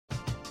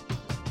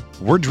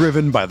We're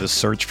driven by the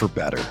search for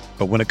better.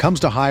 But when it comes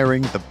to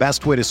hiring, the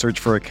best way to search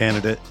for a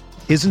candidate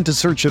isn't to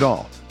search at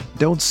all.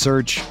 Don't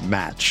search,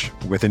 match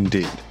with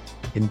Indeed.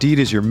 Indeed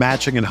is your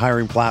matching and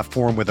hiring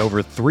platform with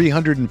over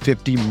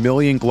 350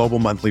 million global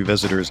monthly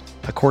visitors,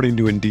 according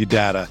to Indeed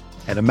data,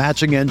 and a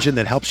matching engine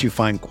that helps you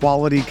find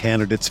quality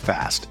candidates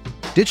fast.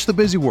 Ditch the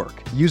busy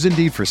work. Use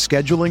Indeed for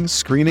scheduling,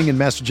 screening, and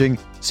messaging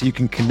so you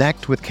can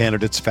connect with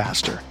candidates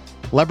faster.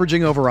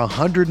 Leveraging over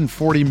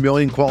 140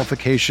 million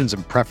qualifications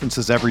and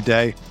preferences every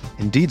day,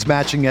 Indeed's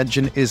matching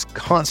engine is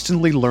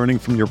constantly learning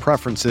from your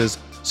preferences,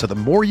 so the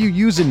more you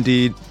use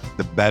Indeed,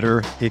 the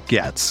better it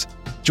gets.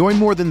 Join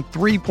more than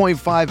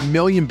 3.5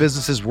 million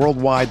businesses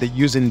worldwide that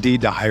use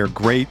Indeed to hire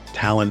great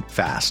talent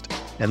fast.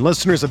 And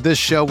listeners of this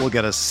show will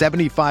get a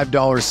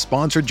 $75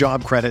 sponsored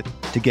job credit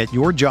to get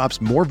your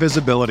jobs more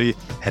visibility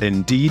at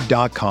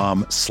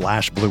Indeed.com/Blue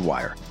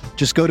Wire.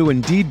 Just go to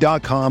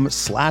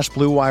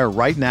Indeed.com/Blue Wire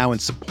right now and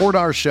support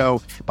our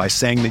show by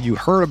saying that you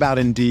heard about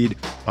Indeed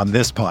on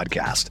this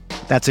podcast.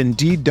 That's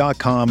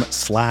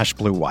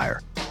Indeed.com/Blue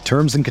Wire.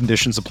 Terms and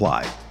conditions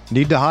apply.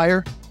 Need to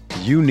hire?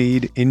 You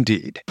need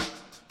Indeed.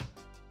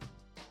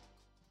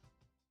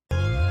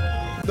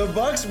 The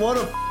Bucks won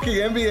a fucking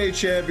NBA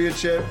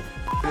championship.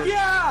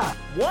 Yeah!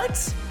 What?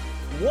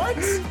 What?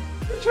 He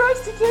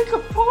tries to take a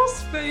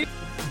pulse fake.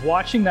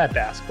 Watching that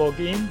basketball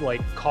game,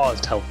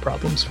 caused health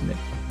problems for me.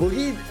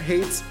 Boogie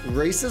hates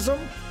racism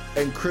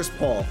and Chris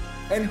Paul.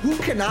 And who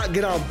cannot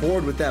get on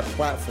board with that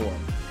platform?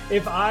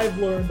 If I've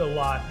learned a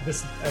lot,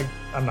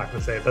 I'm not going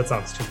to say it. That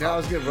sounds too I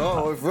was going to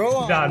roll. If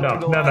roll No. If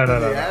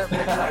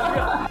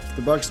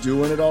the Bucks do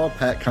win it all,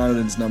 Pat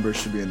Connaughton's numbers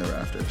should be in the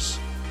rafters.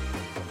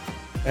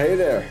 Hey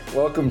there.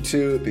 Welcome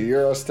to the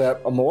Eurostep,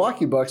 a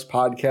Milwaukee Bucks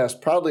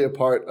podcast, proudly a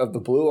part of the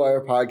Blue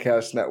Wire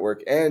Podcast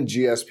Network and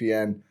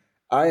GSPN.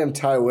 I am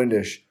Ty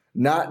Windish,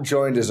 not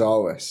joined as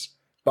always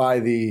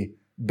by the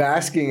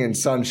basking in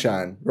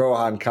sunshine,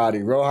 Rohan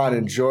Kadi. Rohan,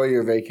 enjoy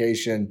your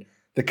vacation.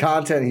 The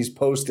content he's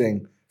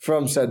posting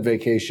from said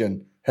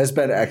vacation has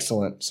been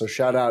excellent. So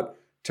shout out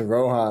to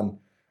Rohan.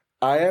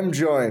 I am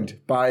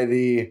joined by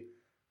the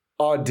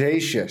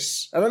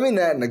audacious, and I mean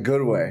that in a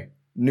good way,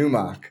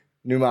 Numak.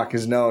 Numak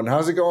is known.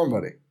 How's it going,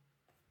 buddy?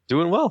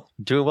 Doing well,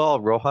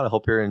 Rohan. I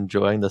hope you're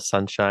enjoying the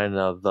sunshine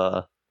of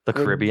the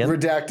Caribbean.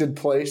 Redacted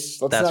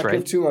place. Let's not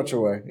give too much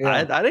away.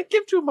 Yeah. I didn't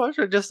give too much.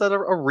 I just said a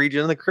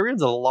region. The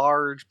Caribbean's a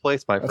large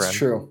place, my friend. That's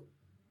true.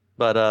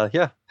 But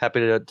yeah,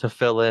 happy to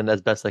fill in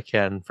as best I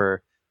can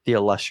for the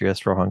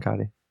illustrious Rohan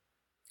Kadi.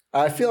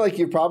 I feel like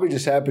you're probably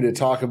just happy to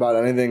talk about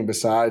anything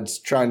besides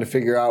trying to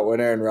figure out when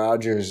Aaron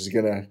Rodgers is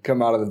going to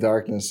come out of the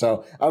darkness.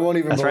 So I won't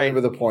even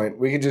belabor the point.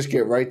 We can just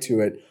get right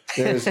to it.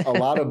 There's a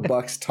lot of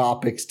Bucks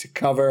topics to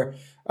cover.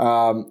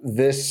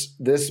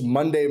 This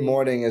Monday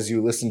morning, as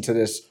you listen to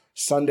this,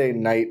 Sunday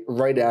night,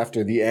 right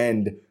after the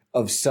end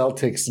of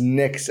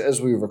Celtics-Knicks, as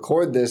we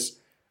record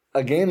this,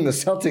 a game the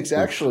Celtics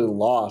actually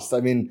lost.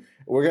 I mean,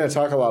 we're going to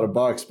talk a lot of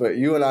Bucks, but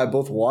you and I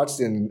both watched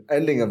the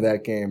ending of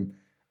that game.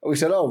 We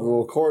said,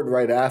 we'll record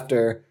right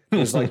after.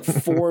 There's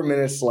 4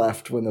 minutes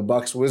left when the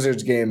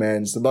Bucks-Wizards game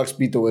ends. The Bucks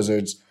beat the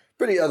Wizards.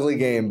 Pretty ugly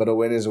game, but a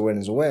win is a win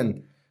is a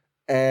win.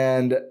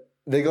 And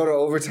they go to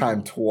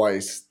overtime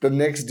twice. The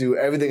Knicks do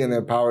everything in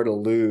their power to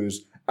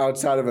lose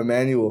outside of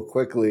Emmanuel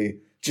Quickley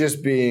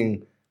just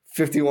being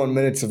 51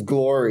 minutes of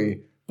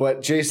glory.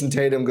 But Jason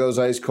Tatum goes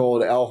ice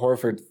cold. Al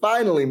Horford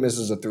finally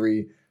misses a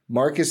three.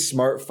 Marcus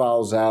Smart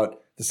fouls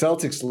out. The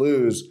Celtics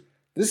lose.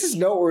 This is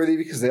noteworthy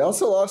because they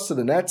also lost to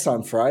the Nets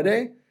on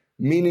Friday,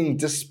 meaning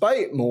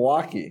despite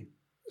Milwaukee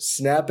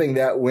snapping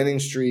that winning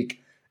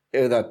streak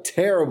in a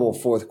terrible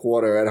fourth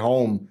quarter at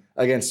home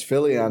against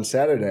Philly on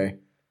Saturday,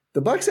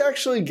 the Bucks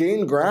actually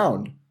gained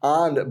ground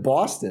on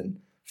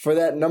Boston for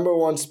that number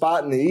one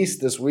spot in the East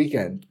this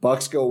weekend.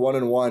 Bucks go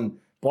 1-1.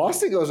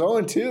 Boston goes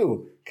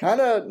 0-2.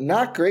 Kind of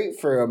not great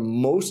for a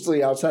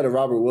mostly outside of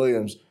Robert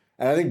Williams.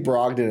 And I think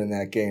Brogdon in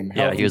that game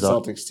helped the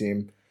Celtics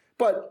team.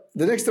 But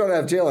the Knicks don't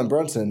have Jalen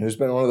Brunson, who's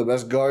been one of the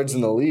best guards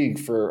in the league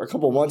for a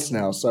couple months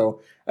now.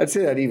 So I'd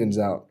say that evens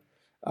out.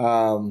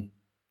 Go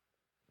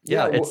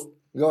ahead.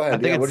 What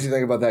do you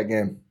think about that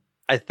game?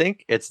 I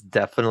think it's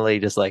definitely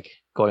just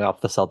going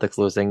off the Celtics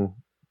losing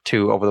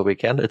 2 over the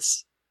weekend.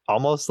 It's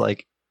almost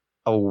like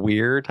a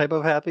weird type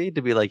of happy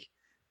to be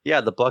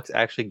the Bucks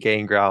actually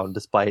gained ground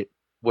despite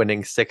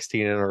winning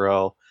 16 in a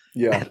row.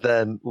 Yeah. And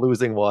then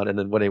losing 1 and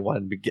then winning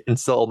 1 and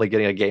still only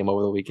getting a game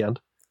over the weekend.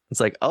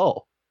 It's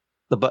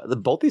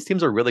both these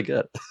teams are really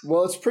good.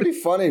 Well, it's pretty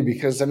funny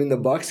because, the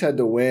Bucks had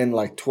to win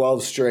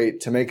 12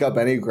 straight to make up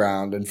any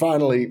ground and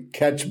finally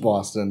catch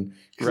Boston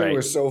because they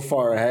were so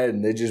far ahead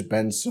and they'd just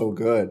been so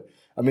good.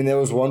 There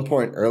was one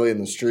point early in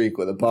the streak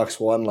where the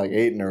Bucks won 8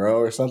 in a row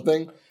or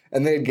something,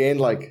 and they had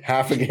gained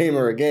half a game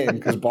or a game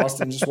because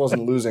Boston just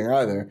wasn't losing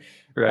either.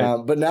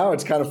 Right. But now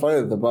it's kind of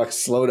funny that the Bucks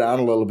slow down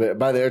a little bit.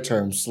 By their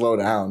terms, slow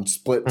down,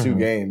 split 2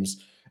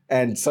 games,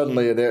 and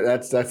suddenly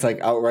that's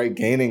outright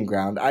gaining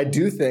ground. I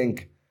do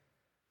think.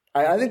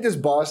 I think this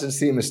Boston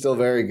team is still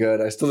very good.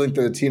 I still think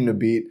they're the team to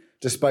beat,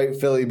 despite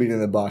Philly beating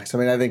the Bucks.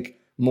 I think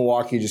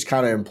Milwaukee just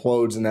kind of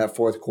implodes in that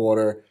fourth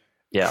quarter.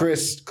 Yeah.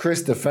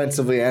 Chris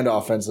defensively and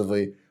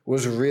offensively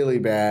was really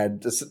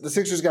bad. The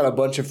Sixers got a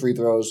bunch of free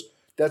throws.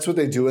 That's what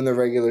they do in the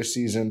regular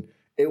season.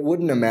 It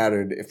wouldn't have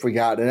mattered if we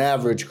got an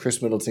average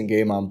Chris Middleton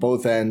game on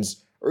both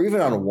ends or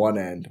even on one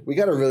end. We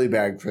got a really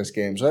bad Chris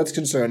game, so that's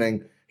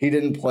concerning. He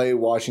didn't play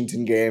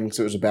Washington game because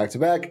it was a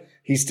back-to-back.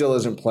 He still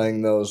isn't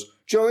playing those.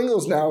 Joe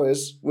Ingles now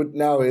is,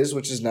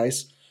 which is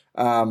nice.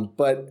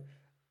 But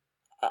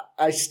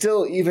I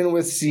still, even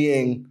with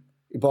seeing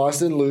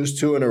Boston lose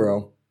 2 in a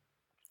row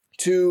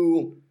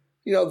to,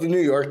 the New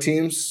York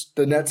teams,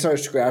 the Nets are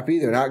scrappy.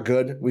 They're not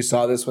good. We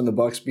saw this when the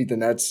Bucks beat the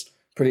Nets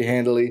pretty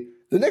handily.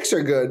 The Knicks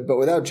are good, but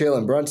without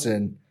Jalen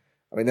Brunson,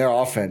 their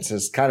offense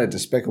is kind of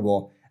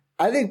despicable.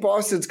 I think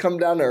Boston's come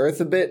down to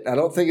earth a bit. I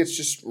don't think it's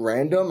just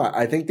random.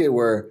 I think they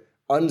were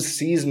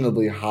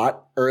unseasonably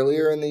hot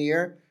earlier in the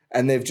year,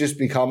 and they've just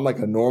become like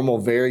a normal,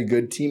 very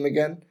good team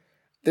again.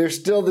 They're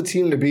still the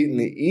team to beat in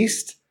the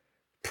East,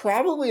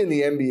 probably in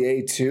the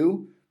NBA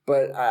too,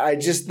 but I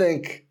just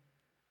think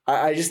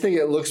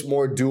it looks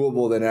more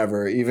doable than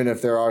ever, even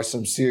if there are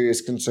some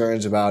serious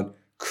concerns about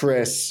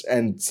Chris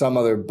and some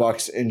other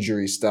Bucks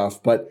injury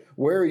stuff. But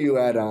where are you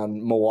at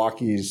on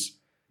Milwaukee's,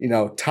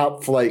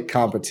 top flight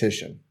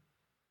competition?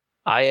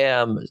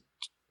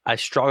 I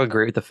strongly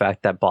agree with the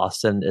fact that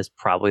Boston is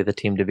probably the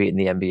team to beat in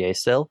the NBA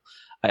still.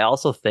 I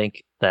also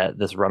think that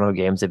this run of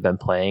games they've been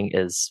playing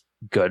is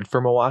good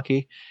for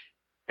Milwaukee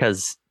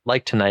because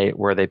like tonight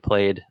where they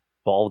played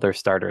all of their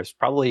starters,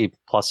 probably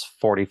plus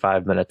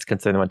 45 minutes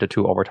considering they went to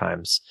 2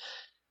 overtimes.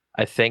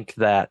 I think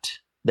that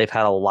they've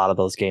had a lot of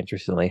those games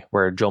recently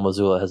where Joe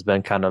Mazzulla has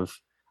been kind of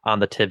on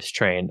the Tibbs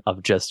train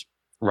of just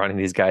running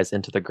these guys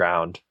into the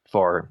ground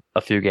for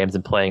a few games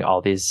and playing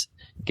all these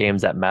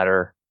games that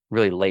matter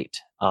really late,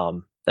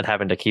 and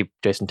having to keep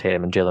Jason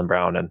Tatum and Jaylen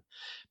Brown and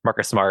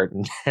Marcus Smart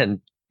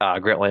and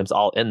Grant Williams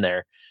all in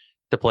there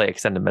to play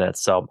extended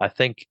minutes. So I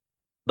think,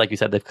 like you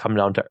said, they've come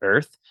down to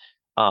earth.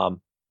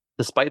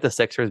 Despite the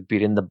Sixers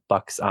beating the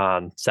Bucks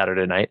on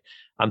Saturday night,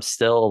 I'm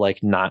still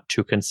not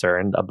too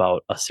concerned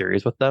about a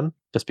series with them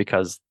just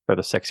because they're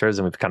the Sixers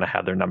and we've kind of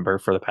had their number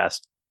for the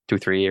past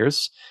 2-3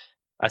 years.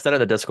 I said in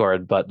the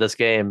Discord, but this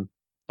game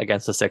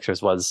against the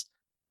Sixers was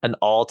an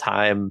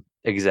all-time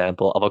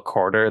example of a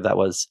quarter that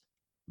was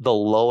the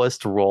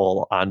lowest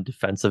roll on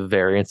defensive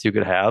variance you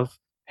could have,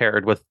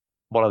 paired with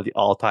one of the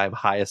all-time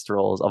highest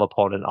rolls of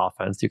opponent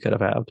offense you could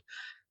have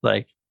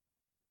had.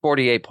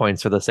 48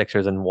 points for the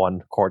Sixers in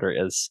one quarter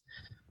is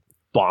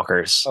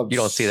bonkers. Obscene. You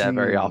don't see that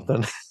very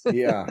often.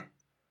 Yeah.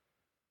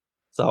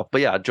 But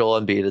yeah,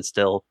 Joel Embiid is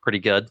still pretty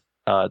good.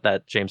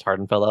 That James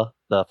Harden fella,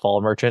 the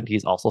fall merchant,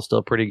 he's also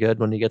still pretty good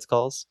when he gets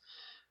calls.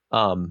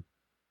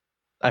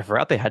 I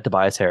forgot they had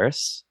Tobias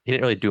Harris. He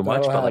didn't really do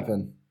much, but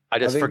I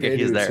just forget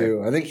he's there.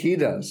 Too. I think he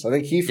does. I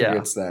think he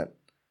forgets that.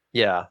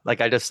 Yeah,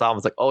 I just saw him. I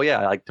was like, oh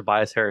yeah,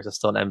 Tobias Harris is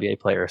still an NBA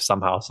player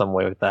somehow, some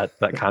way with that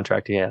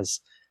contract he has.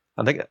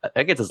 I think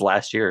it's his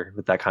last year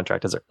with that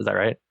contract. Is that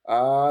right?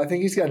 I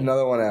think he's got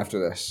another one after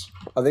this.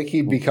 I think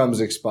he becomes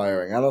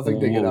expiring. I don't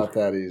think they get out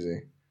that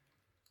easy.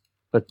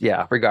 But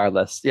yeah,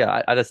 regardless,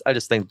 yeah, I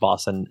just think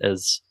Boston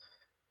is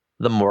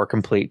the more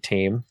complete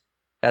team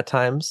at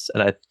times,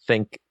 and I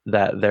think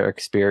that their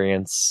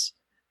experience,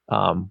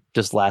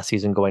 just last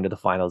season going to the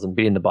finals and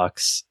beating the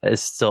Bucks,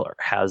 still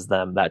has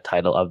them that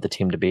title of the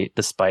team to beat,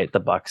 despite the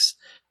Bucks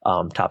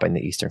topping the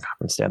Eastern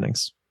Conference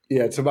standings.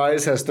 Yeah,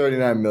 Tobias has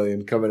 $39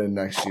 million coming in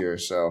next year,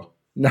 so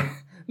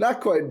not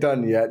quite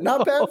done yet.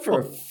 Not bad for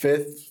a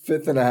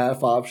fifth and a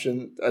half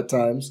option at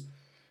times.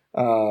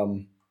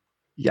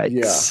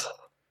 Yikes.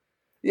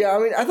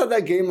 Yeah, I thought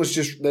that game was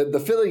just the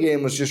Philly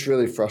game was just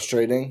really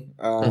frustrating.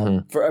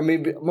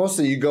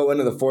 Mostly you go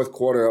into the fourth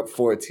quarter up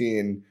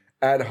 14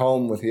 at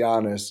home with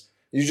Giannis.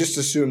 You just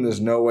assume there's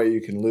no way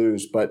you can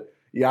lose, but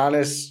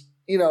Giannis,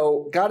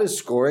 got his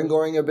scoring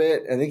going a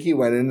bit. I think he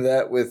went into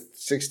that with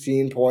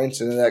 16 points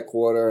into that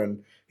quarter,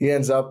 and he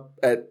ends up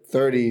at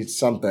 30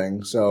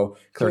 something. So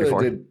clearly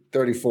 34. Did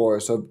 34.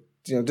 So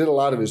did a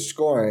lot of his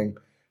scoring,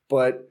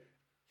 but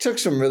took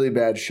some really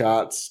bad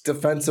shots.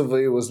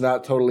 Defensively was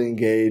not totally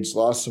engaged,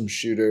 lost some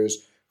shooters.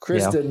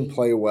 Chris didn't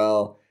play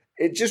well.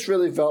 It just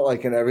really felt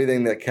like an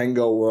everything that can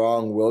go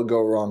wrong will go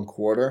wrong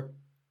quarter.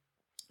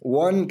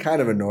 One kind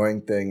of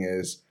annoying thing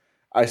is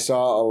I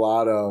saw a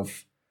lot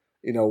of,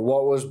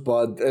 what was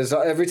Bud?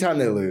 Every time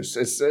they lose,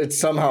 it's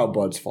somehow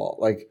Bud's fault.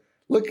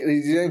 Look, do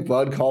you think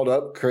Bud called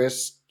up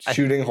Chris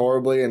shooting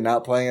horribly and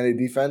not playing any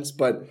defense?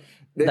 But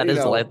that is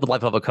the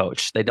life of a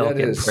coach. They don't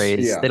get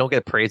praise. Yeah. They don't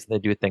get praise when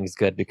they do things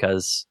good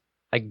because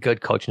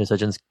good coaching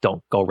decisions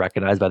don't go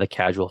recognized by the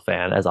casual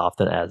fan as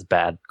often as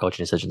bad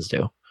coaching decisions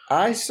do.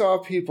 I saw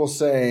people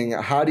saying,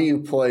 how do you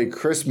play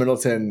Chris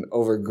Middleton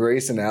over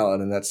Grayson Allen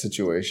in that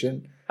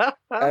situation? And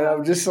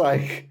I'm just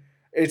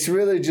it's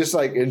really just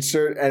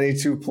insert any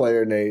 2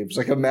 player names.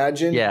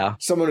 Imagine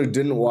someone who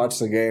didn't watch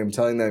the game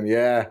telling them,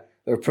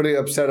 they're pretty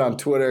upset on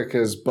Twitter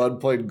because Bud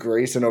played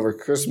Grayson over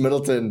Chris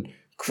Middleton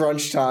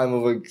crunch time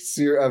of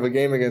a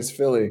game against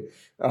Philly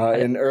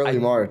in early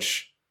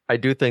March. I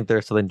do think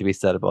there's something to be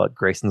said about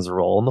Grayson's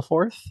role in the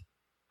fourth.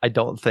 I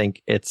don't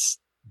think it's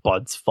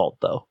Bud's fault,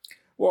 though.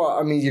 Well,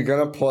 I mean, you're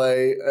going to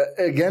play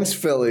against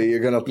Philly. You're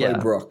going to play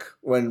Brook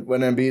when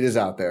Embiid is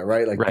out there,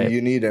 right? Like, you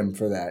need him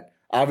for that.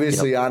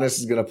 Obviously, Giannis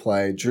is going to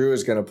play. Drew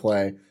is going to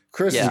play.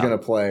 Chris is going to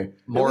play.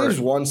 More. It leaves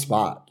one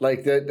spot.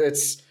 Like,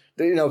 it's,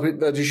 you know,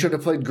 you should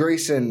have played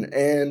Grayson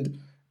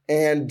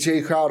and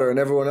Jay Crowder and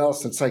everyone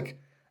else. It's like,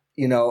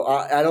 you know,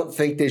 I don't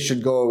think they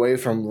should go away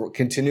from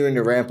continuing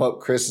to ramp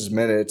up Chris's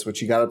minutes, which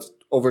he got up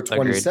over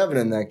 27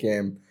 in that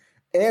game,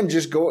 and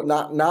just go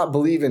not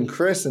believe in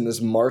Chris in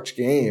this March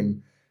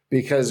game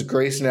because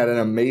Grayson had an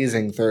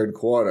amazing third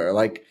quarter.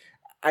 Like,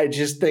 I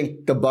just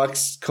think the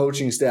Bucks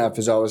coaching staff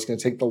is always going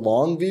to take the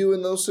long view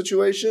in those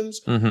situations,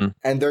 and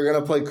they're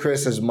going to play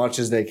Chris as much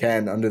as they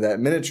can under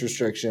that minutes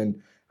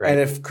restriction. Right. And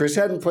if Chris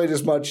hadn't played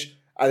as much,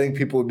 I think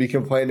people would be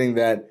complaining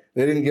that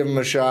they didn't give him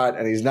a shot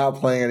and he's not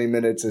playing any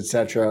minutes,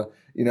 etc.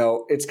 You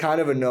know, it's kind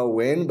of a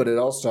no-win, but it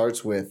all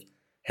starts with,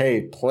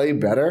 hey, play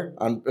better,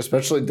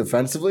 especially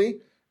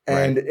defensively,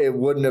 and it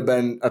wouldn't have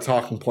been a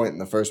talking point in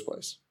the first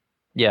place.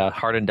 Yeah,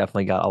 Harden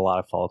definitely got a lot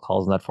of foul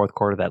calls in that fourth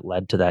quarter that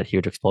led to that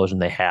huge explosion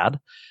they had.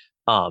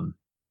 I'm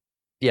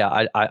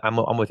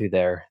with you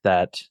there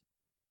that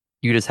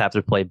you just have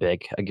to play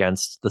big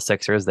against the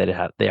Sixers. They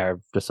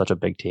are just such a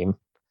big team.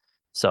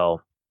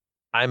 So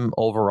I'm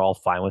overall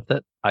fine with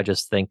it. I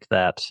just think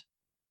that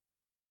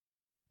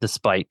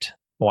despite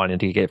wanting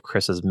to get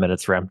Chris's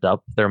minutes ramped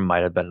up, there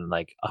might have been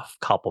like a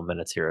couple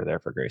minutes here or there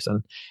for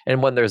Grayson.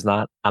 And when there's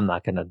not, I'm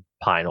not going to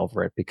pine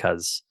over it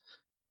because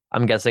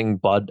I'm guessing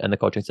Bud and the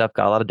coaching staff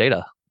got a lot of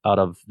data out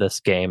of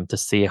this game to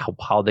see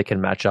how they can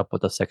match up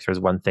with the Sixers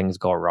when things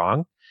go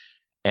wrong.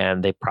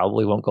 And they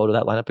probably won't go to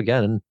that lineup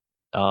again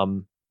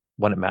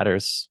when it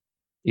matters,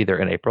 either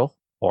in April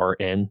or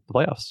in the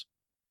playoffs.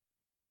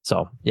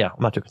 So, yeah,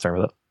 I'm not too concerned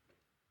with it.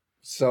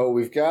 So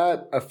we've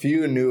got a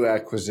few new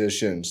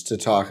acquisitions to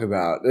talk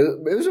about.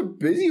 It was a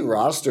busy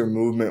roster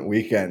movement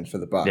weekend for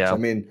the Bucks. Yeah. I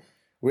mean,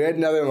 we had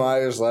another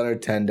Myers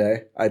Leonard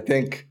 10-day. I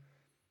think,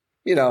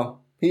 you know,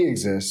 he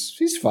exists.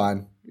 He's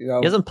fine. You know,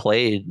 he hasn't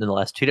played in the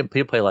last two. He didn't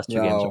play the last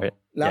two games, right?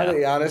 Now that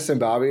Giannis and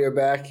Bobby are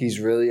back, I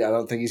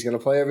don't think he's going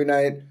to play every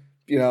night.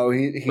 You know,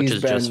 he's been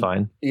just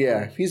fine.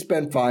 Yeah, he's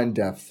been fine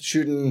depth.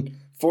 Shooting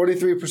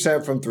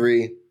 43% from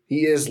three.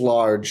 He is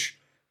large.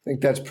 I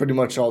think that's pretty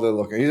much all they're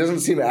looking. He doesn't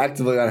seem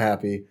actively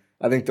unhappy.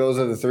 I think those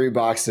are the three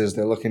boxes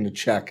they're looking to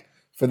check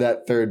for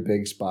that third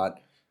big spot.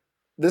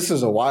 This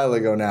is a while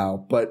ago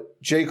now,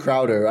 but Jay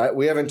Crowder,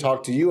 we haven't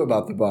talked to you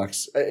about the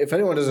Bucks. If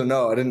anyone doesn't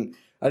know, I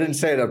didn't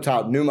say it up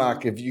top.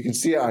 Numak, if you can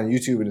see it on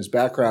YouTube in his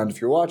background,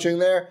 if you're watching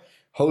there,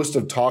 host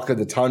of Talk of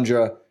the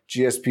Tundra,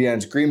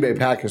 GSPN's Green Bay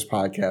Packers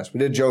podcast. We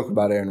did joke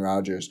about Aaron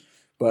Rodgers,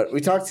 but we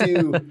talked to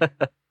you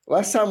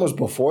last time was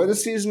before the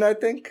season, I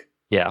think.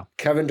 Yeah.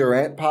 Kevin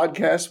Durant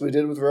podcast we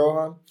did with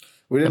Rohan.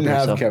 We didn't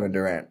have Kevin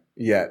Durant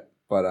yet,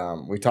 but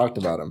we talked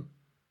about him.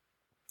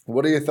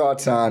 What are your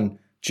thoughts on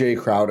Jay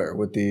Crowder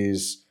with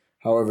these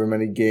however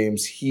many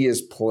games he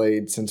has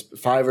played since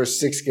 5 or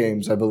 6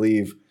 games, I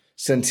believe,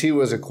 since he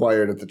was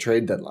acquired at the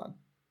trade deadline?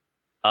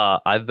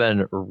 I've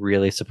been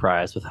really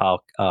surprised with how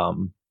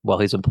well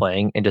he's been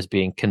playing and just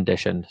being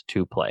conditioned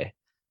to play.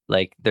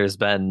 Like, there's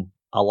been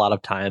a lot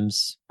of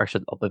times,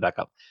 I'll play back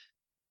up.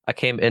 I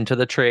came into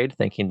the trade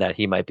thinking that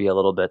he might be a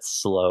little bit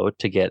slow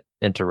to get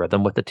into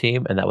rhythm with the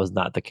team, and that was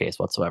not the case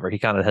whatsoever. He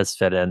kind of has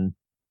fit in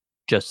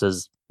just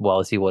as well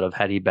as he would have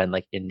had he been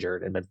like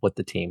injured and been with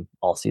the team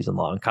all season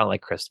long, kind of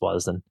like Chris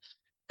was and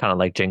kind of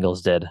like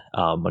Jingles did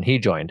when he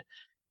joined.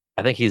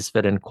 I think he's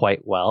fit in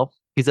quite well.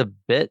 He's a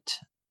bit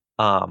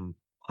hot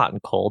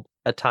and cold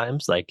at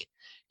times. Like,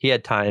 he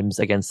had times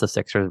against the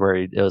Sixers where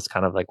it was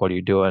kind of like, what are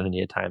you doing? And he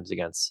had times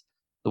against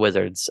the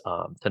Wizards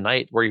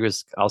tonight where I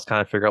was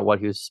kind of figuring out what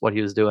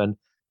he was doing.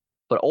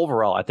 But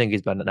overall, I think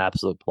he's been an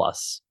absolute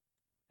plus.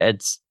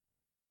 It's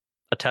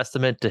a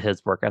testament to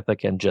his work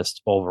ethic and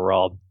just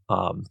overall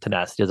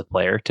tenacity as a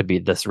player to be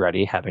this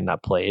ready, having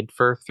not played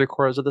for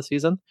 3/4 of the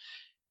season,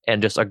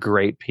 and just a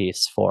great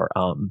piece for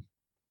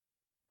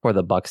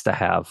the Bucks to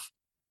have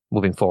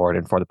moving forward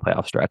and for the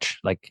playoff stretch.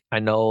 Like, I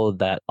know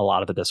that a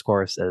lot of the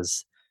discourse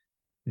is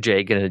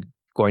Jay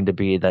going to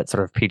be that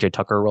sort of PJ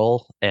Tucker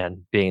role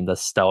and being the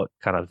stout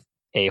kind of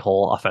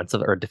a-hole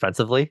offensive or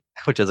defensively,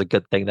 which is a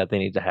good thing that they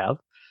need to have.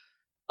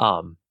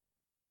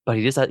 But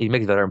he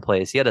makes veteran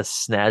plays. He had a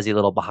snazzy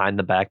little behind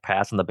the back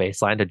pass on the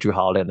baseline to Drew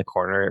Holiday in the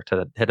corner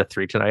to hit a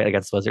 3 tonight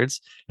against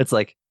Wizards. It's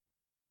like,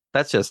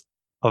 that's just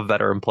a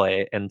veteran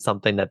play and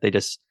something that they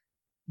just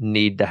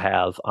need to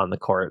have on the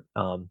court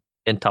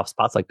in tough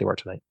spots like they were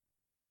tonight.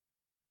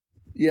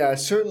 Yeah, I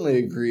certainly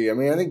agree. I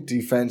mean, I think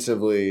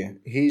defensively,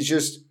 he's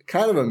just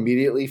kind of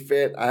immediately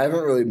fit. I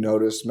haven't really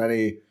noticed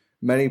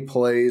many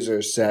plays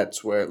or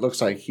sets where it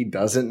looks like he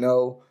doesn't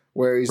know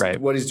where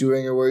what he's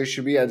doing or where he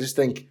should be. I just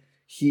think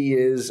he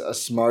is a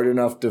smart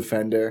enough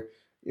defender.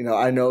 You know,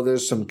 I know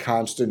there's some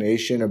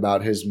consternation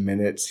about his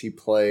minutes. He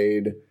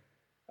played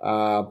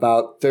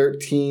about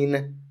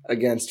 13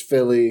 against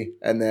Philly,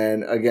 and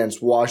then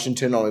against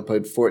Washington only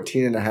played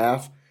 14 and a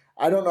half.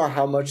 I don't know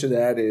how much of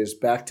that is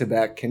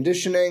back-to-back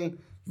conditioning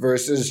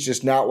versus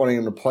just not wanting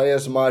him to play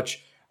as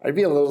much. I'd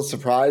be a little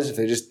surprised if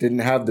they just didn't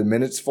have the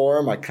minutes for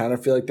him. I kind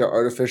of feel like they're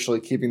artificially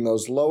keeping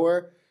those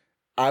lower.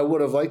 I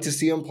would have liked to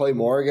see him play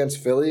more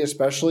against Philly,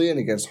 especially, and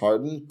against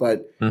Harden.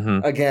 But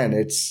again,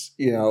 it's,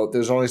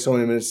 there's only so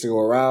many minutes to go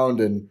around,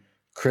 and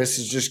Chris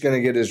is just going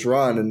to get his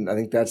run. And I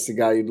think that's the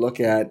guy you'd look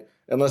at,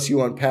 unless you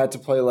want Pat to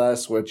play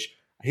less, which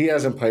he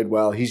hasn't played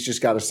well. He's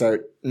just got to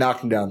start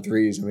knocking down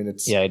threes. I mean,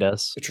 he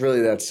does. It's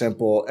really that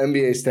simple.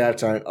 NBA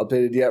stats aren't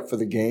updated yet for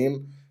the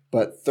game,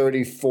 but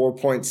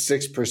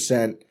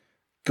 34.6%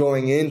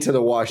 going into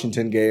the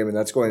Washington game, and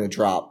that's going to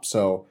drop.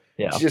 So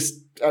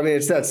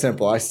it's that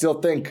simple. I still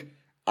think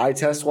eye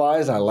test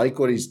wise, I like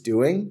what he's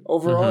doing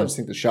overall. I just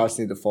think the shots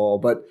need to fall.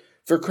 But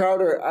for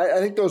Crowder, I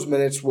think those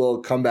minutes will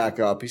come back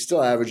up. He's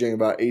still averaging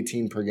about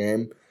 18 per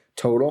game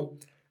total.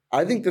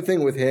 I think the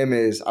thing with him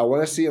is I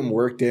want to see him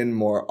worked in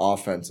more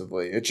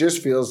offensively. It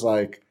just feels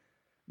like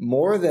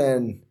more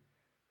than,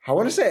 I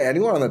want to say,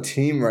 anyone on the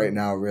team right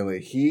now, really.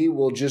 He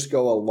will just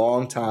go a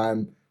long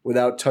time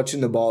without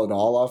touching the ball at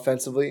all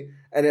offensively.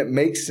 And it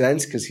makes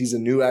sense because he's a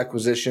new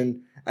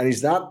acquisition and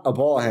he's not a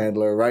ball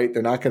handler, right?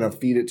 They're not going to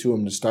feed it to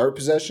him to start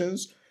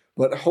possessions.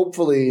 But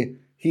hopefully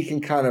he can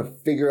kind of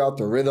figure out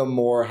the rhythm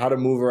more, how to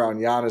move around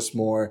Giannis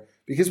more.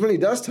 Because when he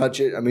does touch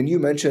it, I mean, you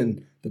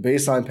mentioned the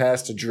baseline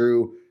pass to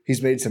Drew.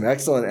 He's made some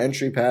excellent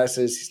entry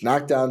passes. He's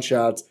knocked down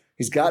shots.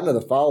 He's gotten to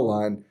the foul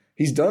line.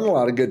 He's done a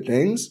lot of good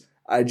things.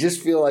 I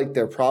just feel like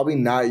they're probably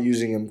not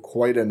using him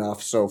quite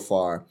enough so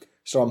far.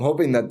 So I'm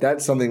hoping that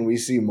that's something we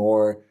see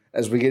more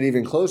as we get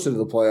even closer to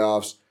the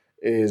playoffs,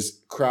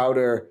 is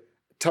Crowder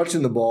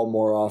touching the ball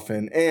more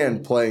often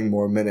and playing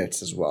more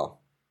minutes as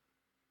well.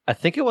 I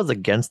think it was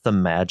against the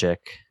Magic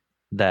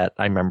that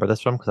I remember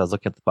this from, because I was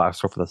looking at the box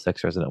score for the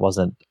Sixers and it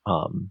wasn't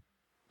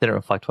didn't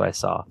reflect what I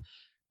saw.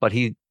 But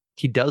he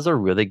does a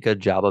really good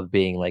job of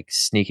being like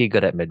sneaky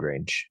good at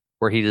mid-range,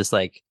 where he just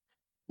like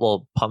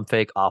will pump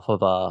fake off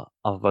of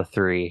a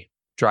three,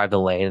 drive the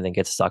lane, and then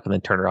get stuck and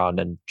then turn around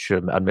and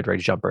shoot a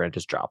mid-range jumper and it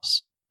just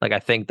drops. Like, I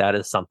think that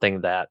is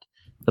something that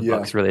the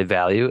Bucks really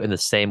value in the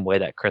same way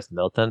that Chris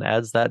Middleton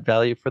adds that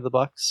value for the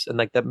Bucks in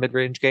like that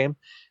mid-range game.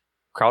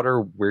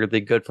 Crowder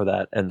weirdly good for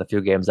that in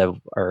the games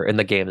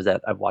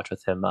that I've watched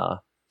with him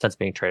since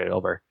being traded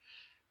over.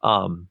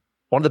 One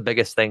of the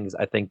biggest things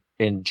I think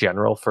in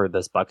general for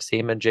this Bucks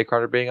team and Jay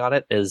Crowder being on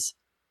it is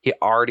he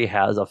already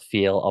has a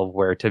feel of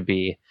where to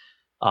be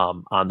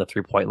on the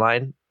 3-point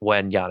line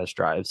when Giannis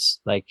drives.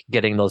 Like,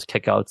 getting those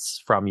kickouts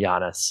from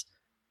Giannis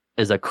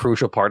is a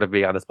crucial part of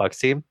being on this Bucks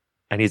team,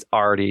 and he's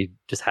already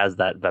just has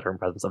that veteran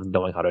presence of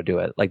knowing how to do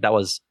it. Like, that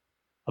was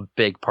a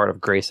big part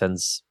of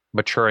Grayson's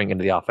maturing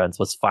into the offense,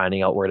 was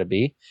finding out where to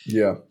be.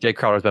 Yeah, Jay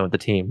Crowder's been with the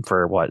team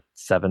for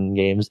 7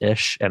 games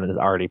ish, and is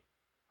already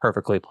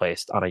perfectly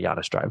placed on a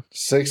Giannis drive.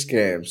 6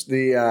 games.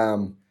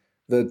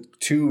 The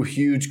 2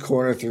 huge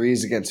corner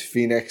threes against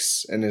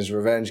Phoenix in his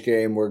revenge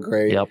game were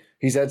great. Yep.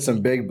 He's had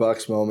some big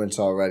Bucks moments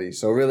already,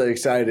 so really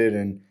excited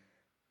and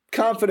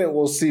confident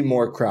we'll see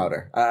more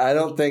Crowder. I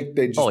don't think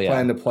they just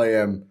plan to play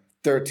him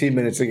 13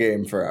 minutes a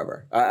game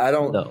forever. I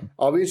don't. No.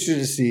 I'll be interested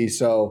to see.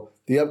 So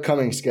the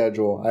upcoming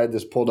schedule, I had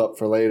this pulled up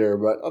for later,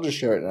 but I'll just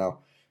share it now.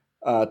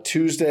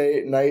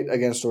 Tuesday night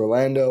against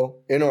Orlando,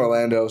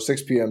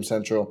 6 p.m.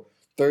 Central.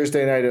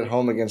 Thursday night at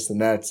home against the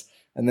Nets.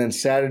 And then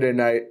Saturday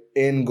night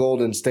in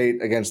Golden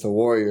State against the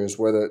Warriors,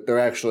 where they're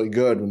actually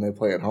good when they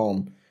play at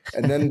home.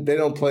 And then they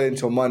don't play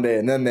until Monday,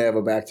 and then they have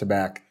a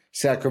back-to-back,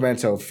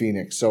 Sacramento,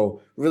 Phoenix.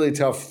 So really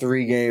tough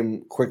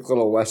 3-game, quick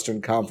little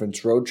Western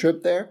Conference road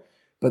trip there.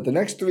 But the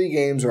next 3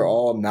 games are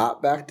all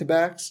not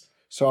back-to-backs.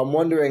 So I'm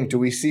wondering, do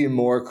we see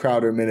more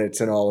Crowder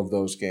minutes in all of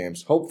those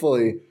games?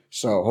 Hopefully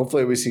so.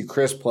 Hopefully we see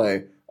Chris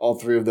play all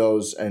 3 of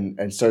those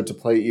and start to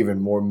play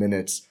even more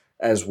minutes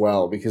as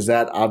well, because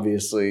that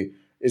obviously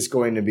is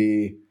going to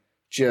be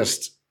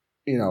just,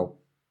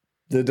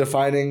 the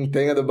defining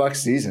thing of the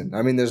Bucks season.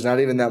 I mean, there's not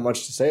even that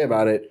much to say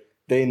about it.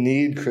 They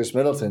need Chris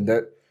Middleton.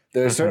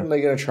 They're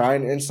certainly going to try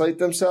and insulate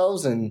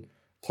themselves and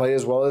play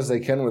as well as they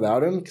can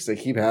without him, because they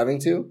keep having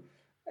to.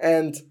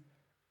 And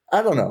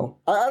I don't know.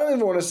 I don't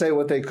even want to say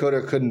what they could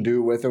or couldn't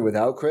do with or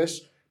without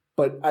Chris,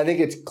 but I think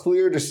it's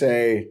clear to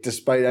say,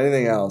 despite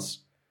anything else,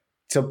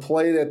 to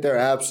play at their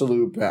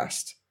absolute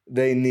best,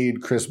 they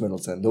need Chris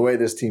Middleton, the way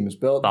this team is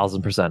built.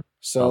 1,000%.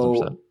 So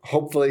 1,000%.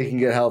 Hopefully he can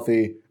get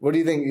healthy. What do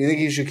you think? You think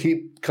he should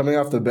keep coming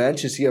off the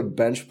bench? Is he a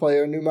bench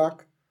player,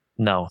 Numak?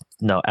 No,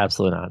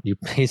 absolutely not.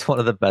 He's one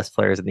of the best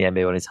players in the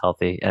NBA when he's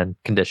healthy and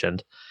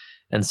conditioned.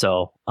 And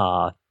so,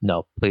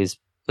 no, please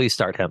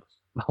start him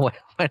when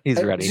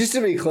he's ready. Just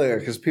to be clear,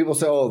 because people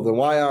say, oh, then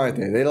why aren't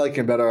they? They like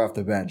him better off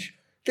the bench.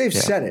 They've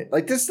said it.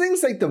 Like, there's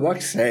things like the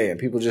Bucks say, and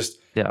people just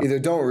either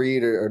don't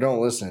read or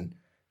don't listen.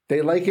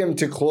 They like him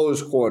to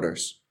close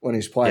quarters when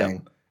he's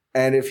playing. Yeah.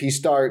 And if he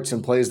starts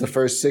and plays the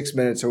first 6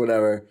 minutes or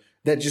whatever,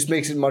 that just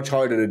makes it much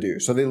harder to do.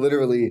 So they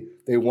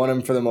want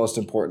him for the most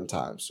important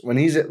times. When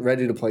he's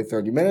ready to play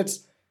 30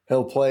 minutes,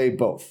 he'll play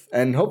both.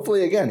 And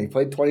hopefully, again, he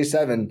played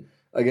 27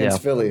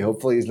 against Philly.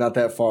 Hopefully he's not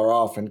that far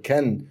off and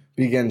can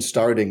begin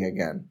starting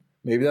again.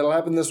 Maybe that'll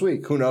happen this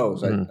week. Who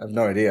knows? I have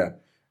no idea.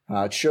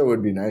 It sure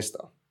would be nice,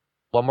 though.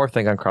 One more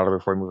thing on Crowder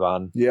before we move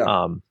on.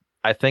 Yeah.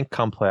 I think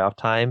come playoff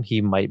time,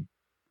 he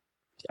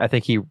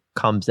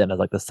comes in as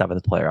like the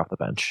 7th player off the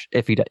bench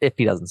if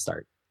he doesn't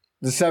start.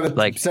 The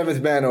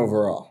seventh man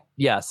overall.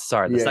 Yes,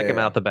 sorry, the second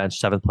man off the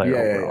bench, 7th player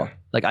overall. Yeah.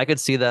 Like I could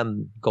see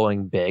them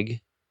going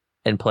big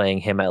and playing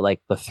him at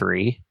like the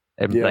 3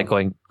 and like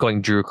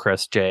going Drew,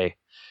 Chris, Jay,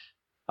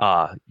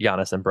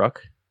 Giannis, and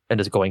Brook, and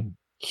just going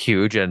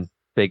huge and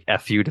big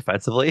FU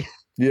defensively.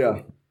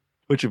 Yeah,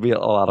 which would be a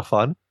lot of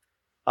fun.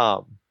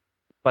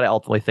 But I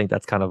ultimately think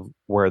that's kind of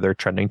where they're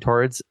trending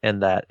towards,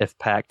 and that if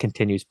Pat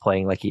continues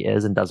playing like he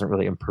is and doesn't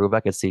really improve, I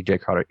could see Jay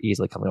Crowder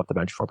easily coming off the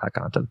bench for Pat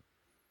Connaughton.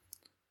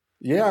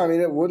 Yeah, I mean,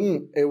 it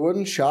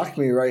wouldn't shock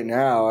me right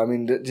now. I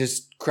mean,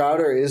 just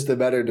Crowder is the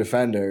better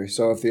defender,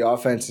 so if the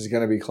offense is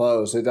going to be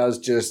close, it does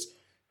just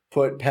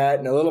put Pat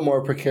in a little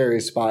more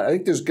precarious spot. I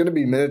think there's going to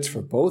be minutes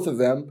for both of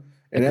them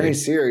in any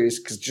series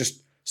because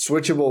just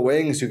switchable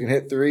wings who can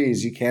hit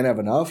threes, you can't have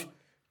enough.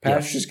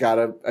 Pat's just got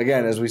to,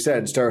 again, as we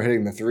said, start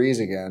hitting the threes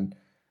again.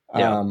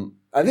 Yeah.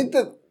 I think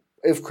that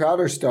if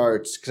Crowder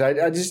starts, because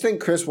I just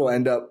think Chris will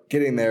end up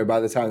getting there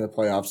by the time the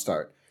playoffs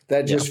start.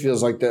 That just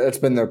feels like that's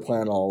been their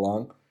plan all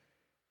along.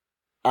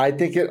 I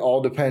think it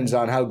all depends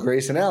on how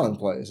Grayson Allen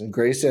plays. And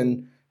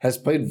Grayson has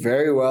played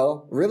very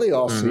well, really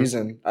all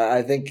season.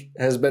 I think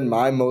has been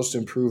my most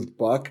improved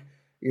Buck.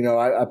 You know,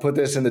 I put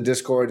this in the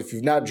Discord. If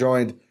you've not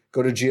joined,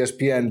 go to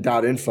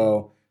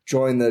gspn.info.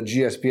 Join the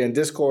GSPN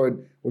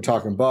Discord. We're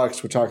talking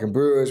Bucks, we're talking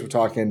Brewers, we're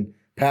talking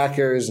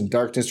Packers and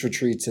Darkness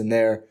Retreats in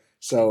there.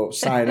 So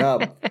sign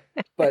up.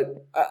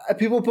 But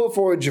people put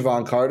forward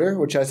Javon Carter,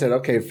 which I said,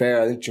 okay,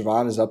 fair. I think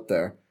Javon is up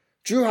there.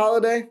 Drew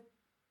Holiday,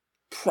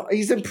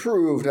 he's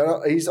improved.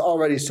 He's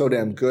already so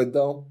damn good,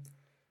 though.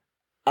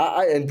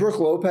 And Brook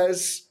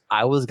Lopez.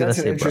 I was going to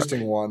say That's an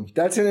interesting one.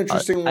 That's an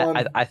interesting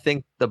one. I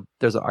think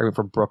there's an argument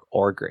for Brook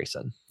or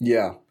Grayson.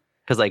 Yeah.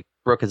 Because like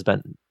Brook has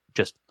been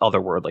just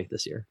otherworldly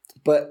this year.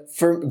 But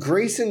for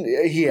Grayson,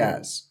 he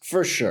has,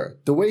 for sure.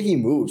 The way he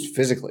moves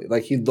physically,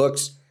 like he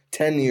looks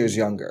 10 years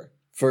younger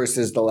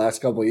versus the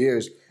last couple of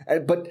years.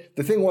 But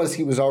the thing was,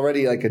 he was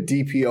already like a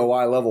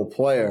DPOY level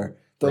player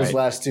those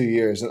last 2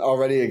 years, and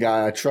already a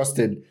guy I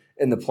trusted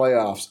in the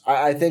playoffs.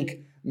 I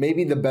think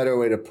maybe the better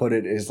way to put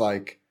it is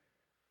like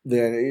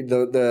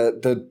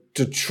the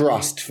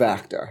trust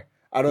factor.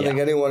 I don't think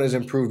anyone has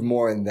improved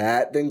more in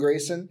that than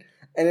Grayson.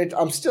 And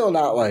I'm still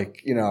not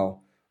like, you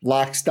know,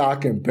 lock,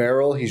 stock, and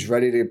barrel. He's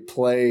ready to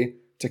play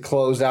to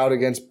close out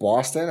against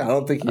Boston. I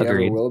don't think he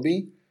ever will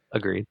be.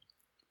 Agreed.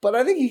 But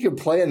I think he could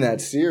play in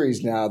that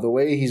series now. The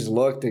way he's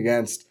looked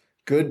against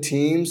good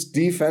teams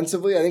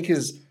defensively, I think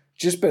has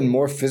just been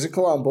more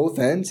physical on both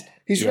ends.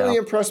 He's really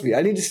impressed me.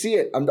 I need to see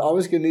it. I'm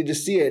always going to need to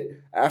see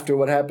it after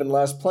what happened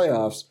last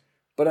playoffs.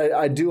 But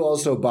I do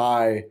also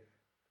buy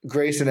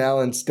Grayson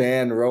Allen,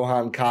 Stan,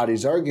 Rohan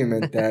Kadi's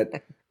argument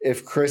that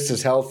if Chris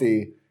is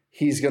healthy,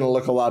 he's going to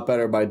look a lot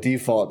better by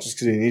default just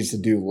because he needs to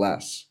do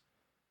less.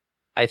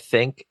 I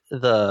think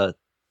the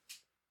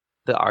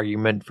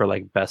argument for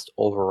like best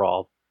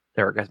overall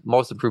or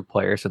most improved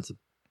player since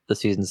the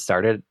season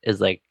started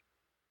is like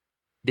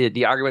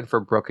the argument for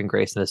Brook and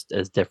Grayson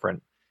is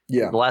different.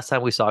 Yeah. The last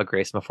time we saw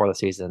Grayson before the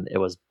season, it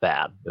was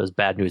bad. It was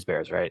bad news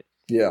bears, right?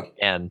 Yeah.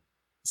 And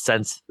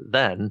since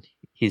then,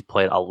 he's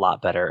played a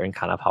lot better and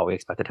kind of how we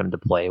expected him to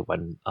play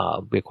when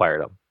we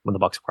acquired him, when the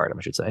Bucks acquired him,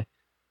 I should say.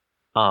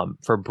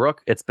 For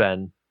Brook, it's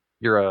been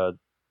you're a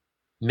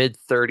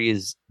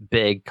mid-30s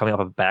big coming off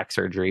of back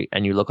surgery,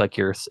 and you look like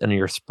you're in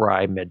your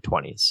spry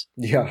mid-20s.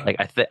 Yeah, like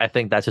I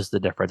think that's just the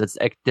difference.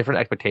 It's different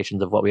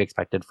expectations of what we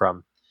expected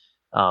from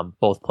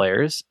both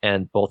players,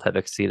 and both have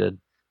exceeded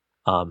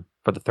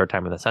for the third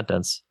time in the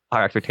sentence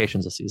our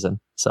expectations this season.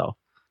 So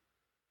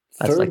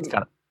that's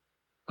go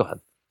ahead.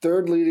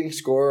 Third leading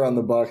scorer on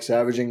the Bucks,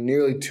 averaging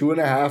nearly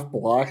 2.5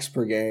 blocks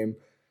per game.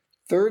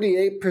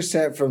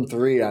 38% from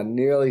three on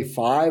nearly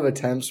 5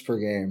 attempts per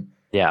game.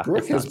 Yeah.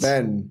 Brook has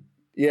been,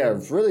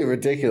 really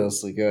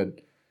ridiculously good.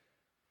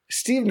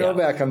 Steve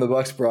Novak on the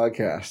Bucks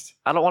broadcast.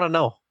 I don't want to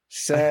know.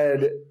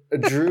 Said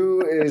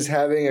Drew is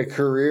having a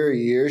career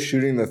year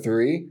shooting the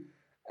three.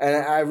 And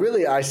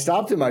I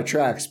stopped in my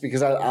tracks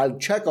because I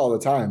check all the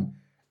time.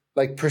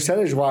 Like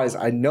percentage-wise,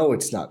 I know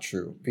it's not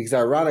true. Because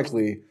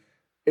ironically,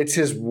 it's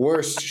his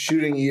worst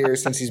shooting year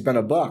since he's been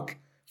a Buck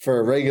for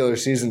a regular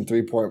season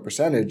 3-point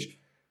percentage.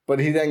 But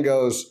he then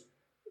goes,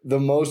 the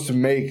most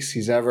makes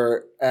he's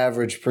ever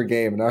averaged per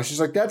game. And I was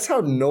just like, that's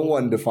how no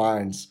one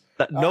defines.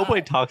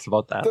 Nobody talks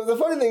about that. The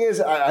funny thing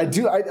is, I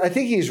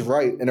think he's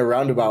right in a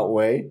roundabout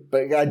way.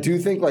 But I do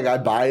think like I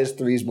buy his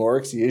threes more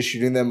because he is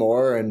shooting them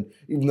more. And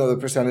even though the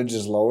percentage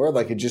is lower,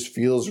 like it just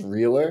feels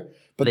realer.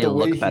 But they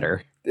look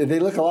better. They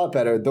look a lot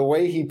better. The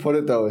way he put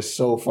it, though, is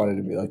so funny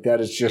to me. Like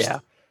that is just...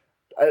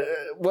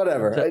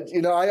 whatever.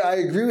 I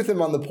agree with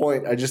him on the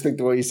point. I just think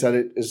the way he said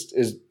it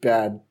is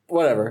bad.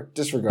 Whatever.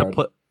 Disregard.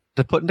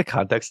 To put into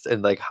context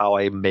and like how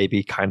I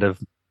maybe kind of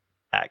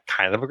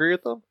agree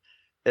with them.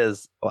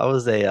 is I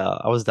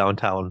was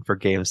downtown for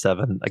Game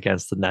 7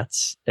 against the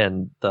Nets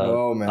in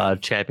the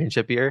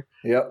championship year.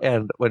 Yep.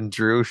 And when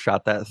Drew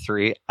shot that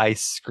 3, I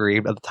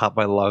screamed at the top of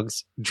my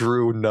lungs,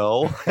 "Drew,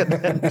 no!" And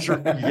then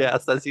Drew,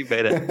 yes, as he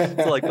made it.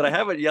 So like, but I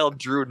haven't yelled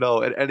 "Drew,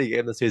 no" in any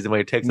game this season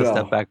when he takes a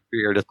step back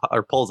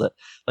or pulls it.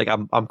 Like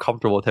I'm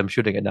comfortable with him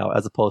shooting it now,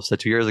 as opposed to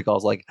 2 years ago. I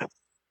was like,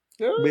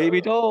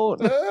 maybe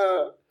don't.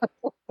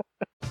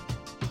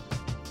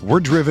 We're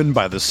driven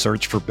by the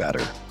search for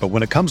better. But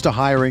when it comes to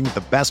hiring,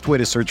 the best way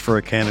to search for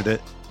a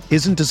candidate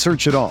isn't to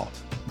search at all.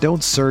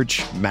 Don't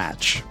search,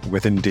 match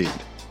with Indeed.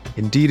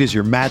 Indeed is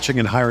your matching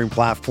and hiring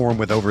platform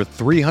with over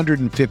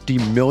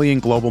 350 million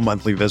global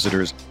monthly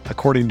visitors,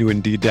 according to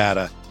Indeed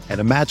data, and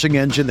a matching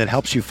engine that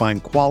helps you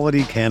find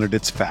quality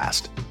candidates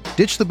fast.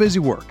 Ditch the busy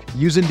work.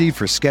 Use Indeed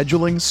for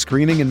scheduling,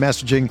 screening, and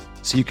messaging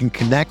so you can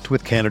connect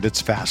with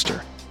candidates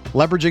faster.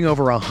 Leveraging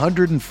over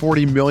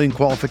 140 million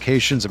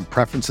qualifications and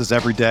preferences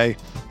every day,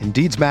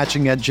 Indeed's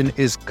matching engine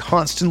is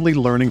constantly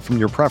learning from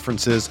your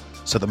preferences,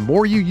 so the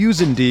more you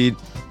use Indeed,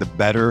 the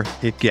better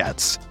it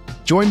gets.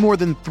 Join more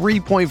than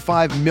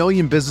 3.5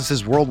 million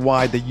businesses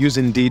worldwide that use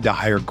Indeed to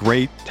hire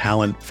great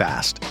talent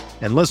fast.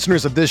 And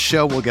listeners of this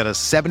show will get a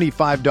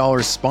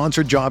 $75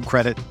 sponsored job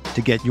credit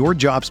to get your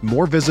jobs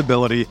more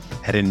visibility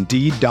at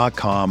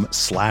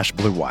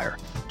Indeed.com/Blue Wire.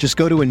 Just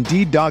go to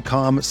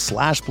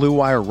Indeed.com/Blue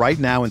Wire right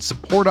now and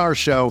support our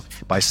show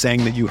by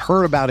saying that you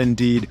heard about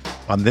Indeed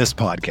on this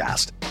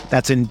podcast.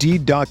 That's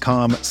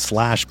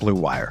Indeed.com/Blue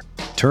Wire.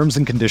 Terms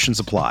and conditions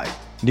apply.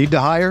 Need to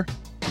hire?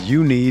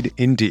 You need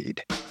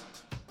Indeed.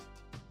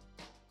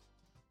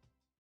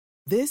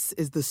 This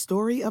is the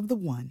story of the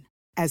one.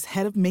 As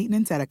head of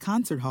maintenance at a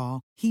concert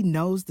hall, he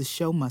knows the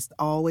show must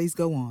always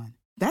go on.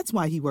 That's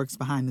why he works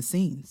behind the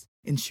scenes,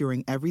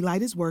 ensuring every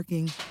light is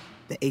working,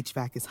 the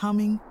HVAC is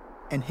humming,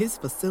 and his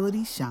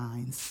facility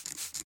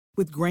shines.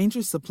 With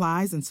Grainger's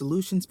supplies and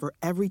solutions for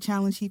every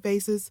challenge he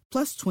faces,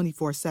 plus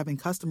 24/7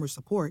 customer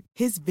support,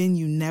 his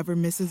venue never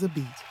misses a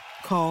beat.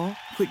 Call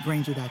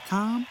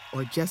quickgrainger.com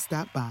or just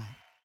stop by.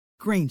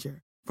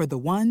 Grainger, for the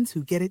ones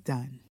who get it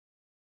done.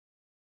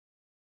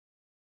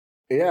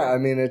 Yeah, I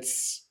mean,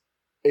 it's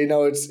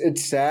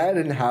sad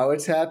in how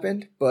it's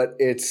happened, but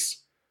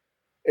it's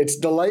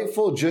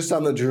delightful just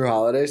on the Drew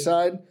Holiday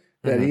side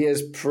that he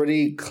has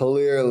pretty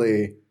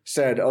clearly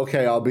said,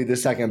 okay, I'll be the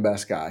second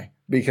best guy,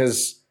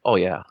 because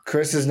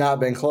Chris has not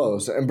been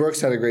close, and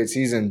Brooks had a great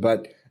season,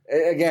 but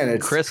again,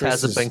 Chris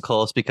hasn't been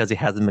close because he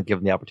hasn't been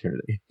given the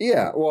opportunity.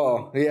 Yeah,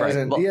 well, he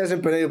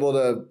hasn't been able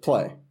to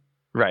play.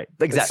 Right,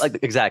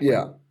 exactly.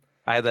 Yeah,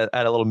 I had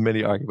a little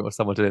mini argument with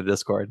someone today in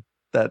Discord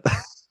that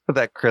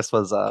that Chris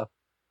was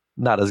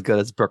not as good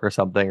as Brook or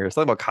something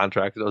about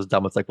contract. It was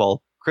dumb. It's like,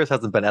 well, Chris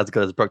hasn't been as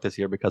good as Brook this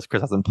year because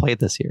Chris hasn't played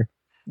this year.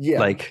 Yeah,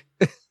 like.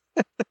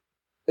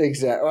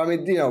 Exactly. I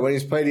mean, when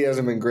he's played, he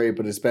hasn't been great,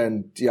 but it's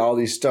been all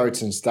these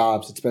starts and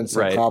stops. It's been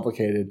so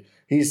complicated.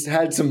 He's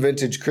had some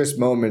vintage Chris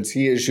moments.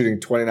 He is shooting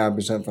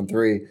 29% from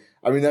 3.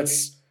 I mean,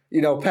 that's,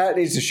 Pat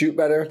needs to shoot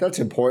better. That's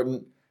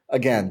important.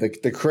 Again,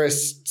 the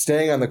Chris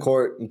staying on the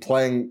court and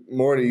playing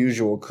more to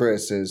usual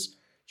Chris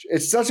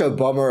it's such a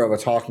bummer of a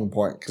talking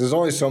point, because there's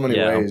only so many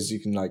ways you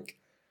can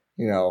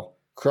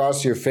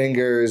cross your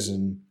fingers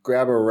and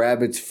grab a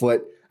rabbit's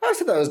foot. I always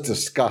thought that was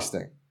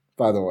disgusting,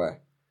 by the way.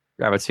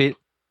 Rabbit's feet?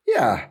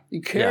 Yeah,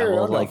 you carry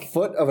around the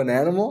foot of an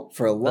animal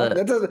for luck.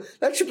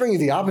 That should bring you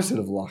the opposite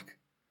of luck.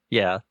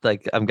 Yeah,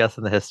 like I'm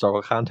guessing the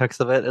historical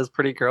context of it is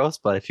pretty gross,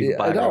 but if you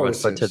buy a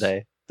rabbit's foot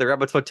today, the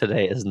rabbit's foot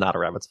today is not a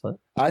rabbit's foot.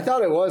 I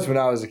thought it was when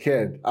I was a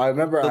kid. I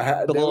remember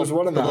there was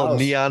one in the house.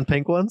 Neon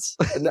pink ones?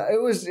 No,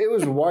 it was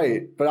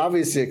white, but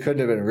obviously it couldn't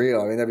have been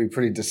real. I mean, that'd be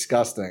pretty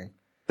disgusting.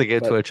 To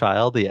give to a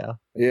child, yeah.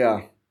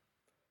 Yeah.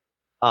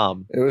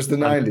 It was the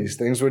 90s.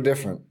 Things were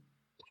different.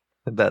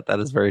 That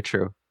is very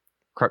true.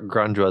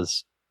 Grunge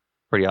was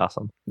pretty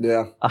awesome.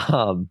 Yeah.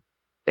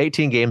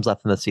 18 games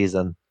left in the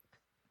season.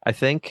 I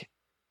think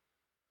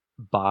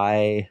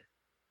I'm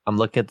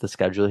looking at the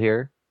schedule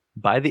here.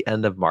 By the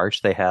end of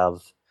March, they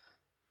have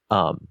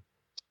 4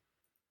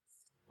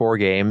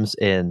 games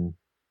in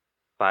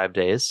 5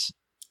 days.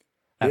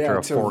 After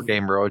a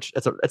 4-game road,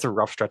 it's a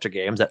rough stretch of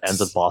games that ends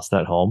with Boston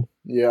at home.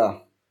 Yeah.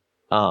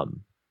 I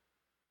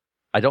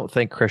don't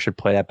think Chris should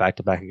play that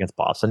back-to-back against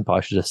Boston.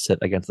 Probably should just sit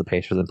against the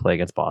Pacers and play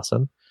against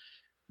Boston.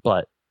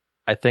 But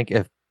I think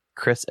if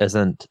Chris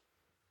isn't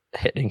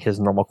hitting his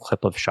normal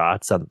clip of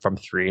shots from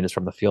 3 and is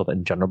from the field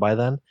in general by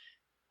then,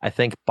 I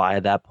think by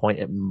that point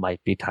it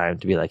might be time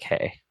to be like,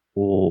 hey,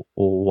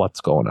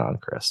 what's going on,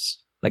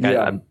 Chris? Like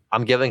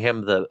I'm giving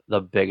him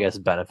the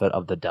biggest benefit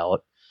of the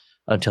doubt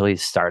until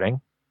he's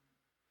starting.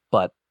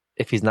 But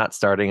if he's not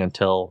starting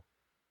until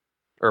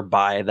or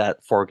by that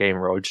 4-game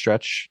road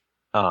stretch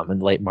in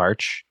late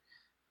March,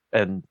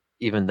 and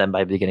even then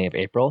by the beginning of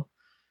April,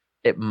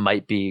 it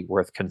might be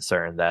worth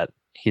concern that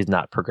he's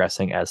not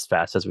progressing as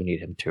fast as we need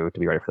him to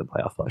be ready for the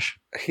playoff push.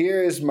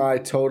 Here is my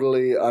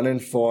totally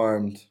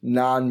uninformed,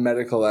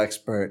 non-medical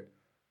expert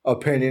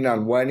opinion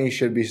on when he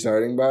should be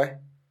starting by.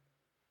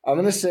 I'm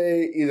going to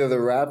say either the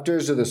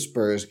Raptors or the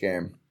Spurs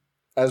game.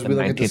 As we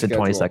look at the schedule.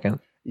 19th and 22nd.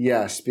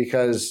 Yes,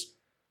 because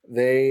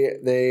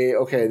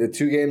the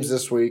 2 games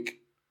this week,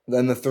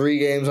 then the 3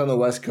 games on the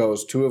West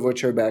Coast, 2 of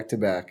which are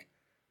back-to-back.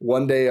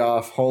 1 day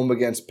off, home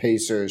against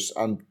Pacers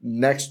on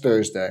next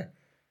Thursday.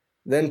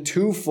 Then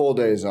 2 full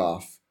days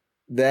off.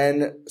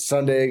 Then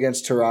Sunday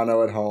against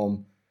Toronto at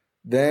home.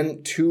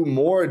 Then 2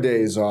 more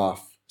days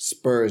off,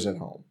 Spurs at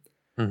home.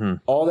 Mm-hmm.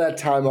 All that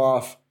time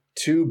off,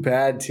 2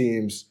 bad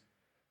teams.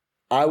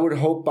 I would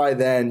hope by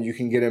then you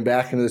can get him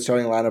back into the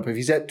starting lineup. If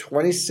he's at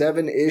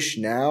 27-ish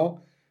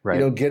now,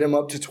 right. Get him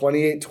up to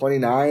 28,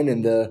 29,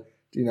 and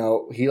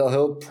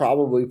he'll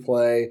probably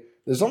play.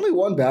 There's only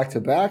 1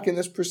 back-to-back in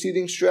this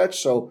preceding stretch,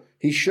 so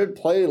he should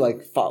play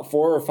like 4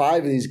 or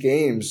 5 of these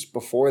games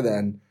before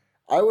then.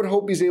 I would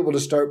hope he's able to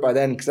start by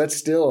then because that's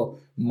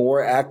still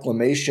more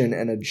acclimation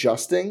and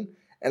adjusting,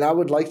 and I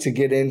would like to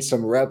get in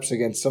some reps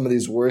against some of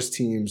these worse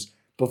teams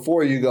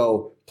before you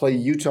go play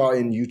Utah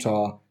in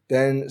Utah.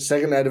 Then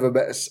second night of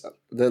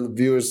the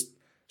viewers,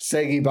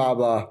 Segi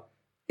Baba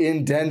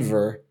in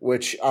Denver,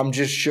 which I'm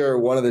just sure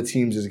one of the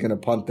teams is going to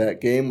punt that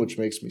game, which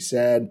makes me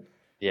sad.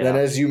 Yeah. Then,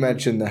 as you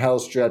mentioned, the hell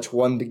stretch,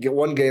 one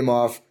game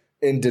off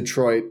in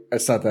Detroit.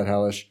 It's not that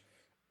hellish.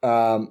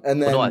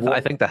 And then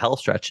I think the hell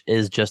stretch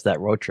is just that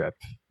road trip.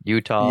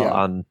 Utah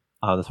on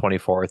the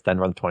 24th,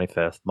 Denver on the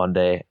 25th,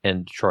 Monday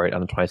in Detroit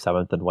on the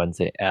 27th, and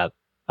Wednesday at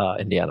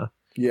Indiana.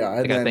 Yeah,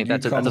 and then I think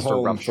that's just a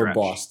rough stretch.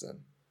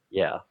 Boston.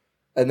 Yeah.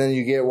 And then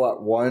you get,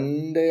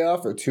 1 day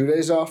off or 2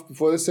 days off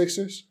before the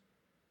Sixers?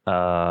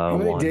 How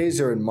many days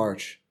are in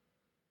March?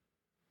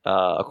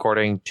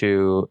 According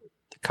to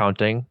the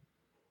counting,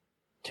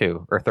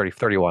 2 or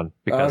 31.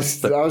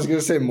 Because I was going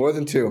to say more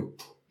than 2.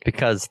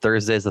 Because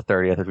Thursday is the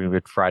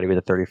 30th, Friday be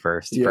the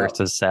 31st. Yeah.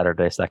 First is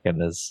Saturday,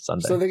 second is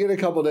Sunday. So they get a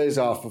couple days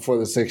off before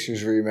the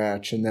Sixers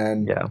rematch, and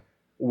then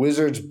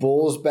Wizards,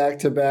 Bulls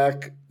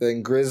back-to-back,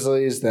 then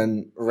Grizzlies,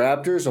 then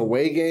Raptors,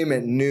 away game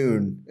at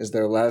noon is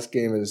their last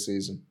game of the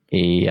season.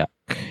 Yeah.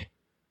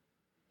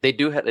 They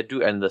do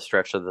end the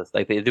stretch of this.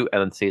 Like, they do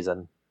end the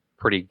season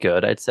pretty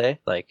good, I'd say.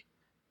 Like,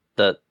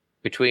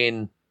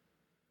 between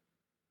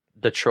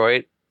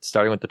Detroit,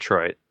 starting with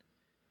Detroit,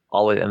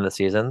 all the way to the end of the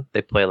season,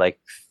 they play like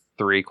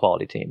 3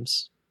 quality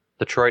teams.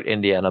 Detroit,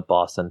 Indiana,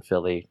 Boston,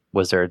 Philly,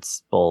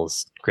 Wizards,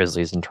 Bulls,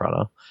 Grizzlies, and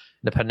Toronto.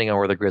 Depending on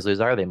where the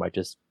Grizzlies are, they might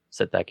just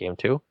sit that game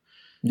too.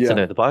 Yeah. So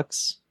they're the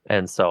Bucks.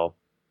 And so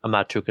I'm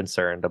not too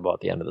concerned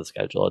about the end of the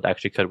schedule. It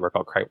actually could work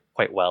out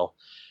quite well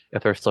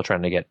if they're still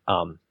trying to get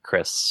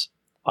Chris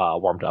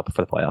warmed up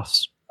for the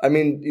playoffs. I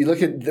mean, you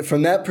look at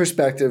from that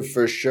perspective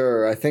for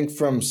sure. I think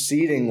from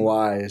seeding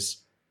wise,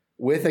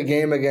 with a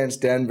game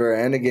against Denver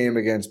and a game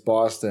against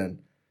Boston,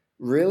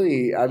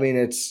 really, I mean,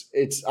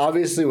 it's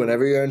obviously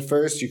whenever you're in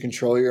first, you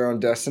control your own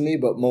destiny.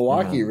 But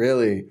Milwaukee,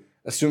 really,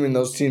 assuming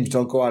those teams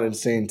don't go on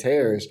insane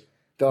tears,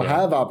 they'll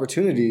have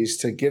opportunities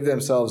to give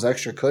themselves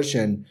extra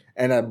cushion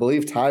and I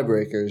believe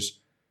tiebreakers.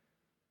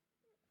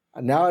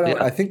 Now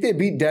I think they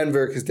beat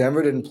Denver because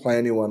Denver didn't play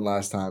anyone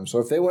last time. So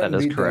if they went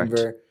and beat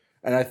Denver,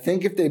 and I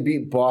think if they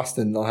beat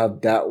Boston, they'll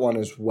have that one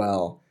as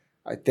well.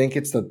 I think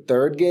it's the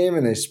 3rd game,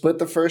 and they split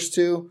the first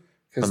 2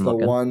 because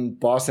one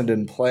Boston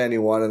didn't play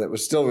anyone, and it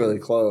was still really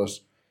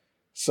close.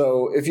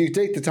 So if you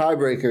take the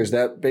tiebreakers,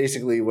 that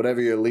basically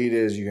whatever your lead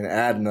is, you can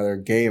add another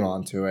game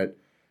onto it.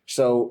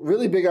 So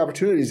really big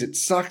opportunities. It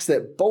sucks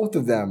that both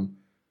of them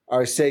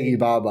are Segi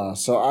Baba.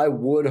 So I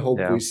would hope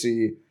we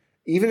see,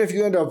 even if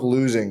you end up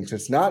losing, because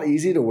it's not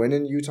easy to win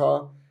in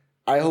Utah,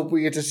 I hope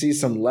we get to see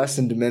some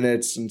lessened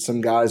minutes and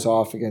some guys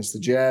off against the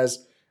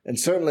Jazz and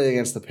certainly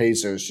against the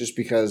Pacers, just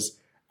because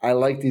I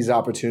like these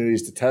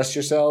opportunities to test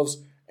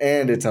yourselves,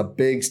 and it's a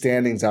big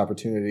standings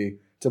opportunity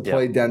to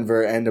play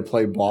Denver and to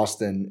play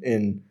Boston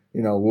in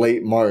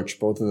late March.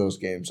 Both of those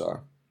games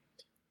are.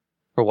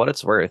 For what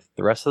it's worth,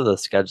 the rest of the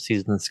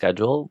season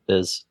schedule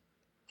is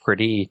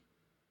pretty,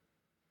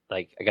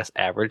 I guess,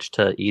 average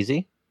to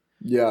easy.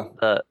 Yeah.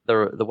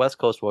 The West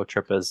Coast road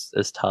trip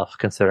is tough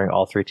considering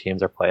all 3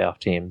 teams are playoff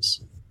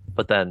teams.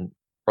 But then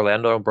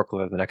Orlando and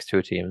Brooklyn are the next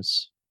 2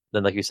 teams.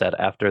 Then, like you said,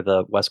 after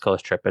the West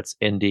Coast trip, it's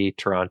Indy,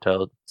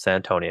 Toronto, San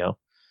Antonio.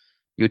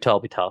 Utah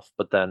will be tough.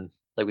 But then,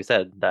 like we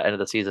said, that end of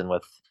the season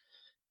with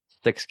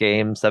 6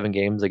 games, 7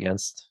 games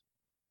against,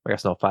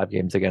 5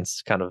 games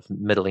against kind of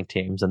middling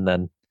teams, and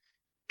then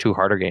 2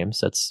 harder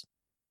games.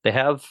 They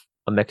have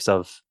a mix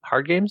of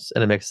hard games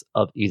and a mix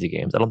of easy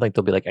games. I don't think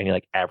there'll be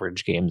any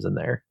average games in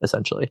there,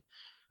 essentially.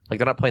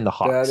 They're not playing the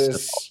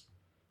Hawks.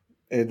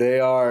 They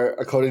are,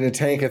 according to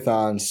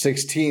Tankathon,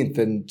 16th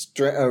in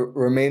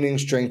remaining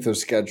strength of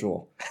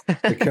schedule.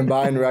 The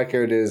combined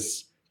record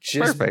is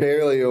just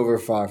barely over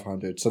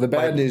 500. So the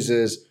bad news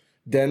is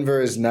Denver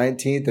is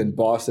 19th and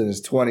Boston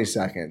is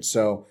 22nd.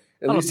 So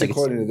at least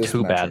according to this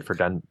too metric. bad for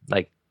Denver.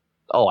 I see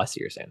what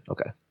you're saying.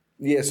 Okay.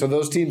 Yeah, so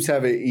those teams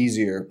have it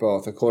easier,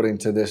 both, according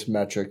to this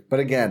metric.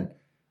 But again,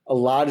 a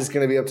lot is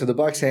going to be up to the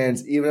Bucks'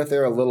 hands, even if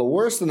they're a little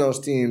worse than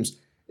those teams.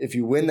 If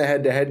you win the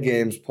head-to-head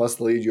games plus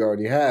the lead you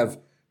already have,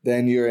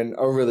 then you're in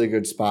a really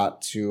good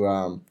spot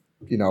to,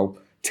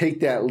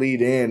 take that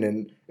lead in.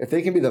 And if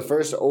they can be the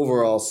first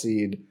overall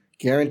seed,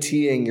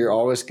 guaranteeing you're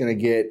always going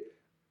to get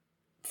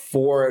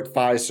 4 at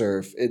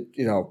Fiserv.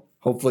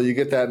 Hopefully you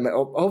get that.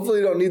 Hopefully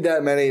you don't need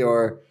that many,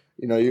 or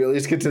you at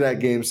least get to that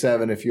game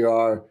 7 if you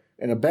are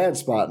in a bad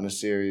spot in a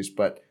series.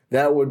 But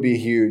that would be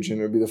huge, and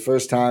it would be the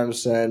first time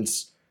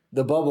since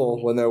the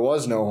bubble, when there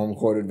was no home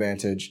court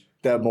advantage,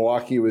 that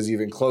Milwaukee was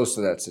even close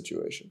to that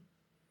situation.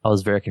 I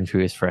was very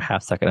confused for a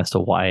half second as to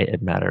why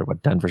it mattered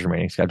what Denver's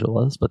remaining schedule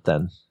was, but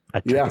then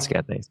I tried to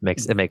scan things.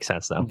 It makes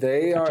sense now.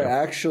 They are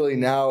actually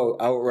now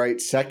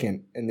outright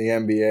second in the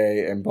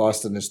NBA, and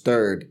Boston is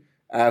third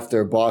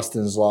after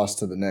Boston's loss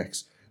to the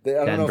Knicks.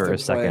 Denver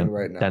is second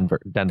right now.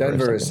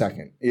 Denver is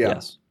second. Yeah.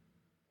 Yes.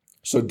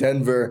 So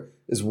Denver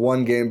is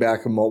 1 game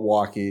back of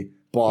Milwaukee.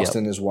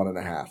 Boston is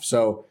 1.5.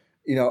 So,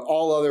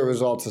 all other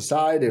results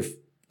aside, if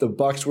the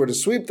Bucks were to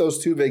sweep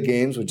those 2 big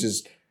games, which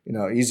is,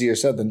 easier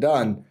said than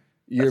done,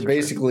 you're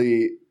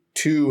basically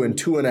 2 and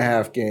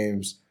 2.5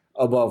 games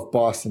above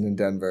Boston and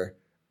Denver.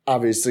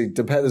 Obviously,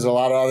 there's a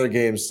lot of other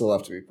games still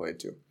have to be played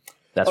too.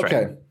 That's right.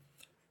 Okay.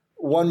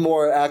 One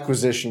more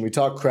acquisition. We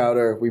talked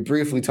Crowder. We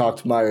briefly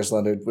talked Myers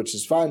Leonard, which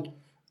is fine.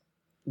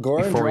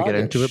 Before we get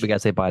into it, we got to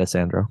say bye to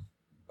Sandro.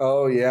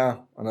 Oh, yeah.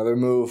 Another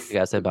move. We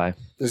got to say bye.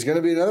 There's going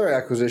to be another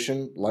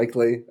acquisition,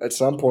 likely, at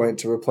some point,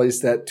 to replace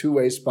that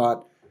 2-way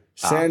spot.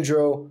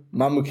 Sandro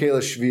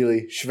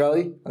Mamukelashvili.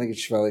 Shveli? I think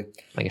it's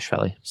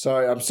Shveli.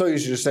 Sorry, I'm so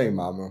used to just saying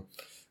Mamu.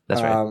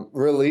 That's right.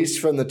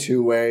 Released from the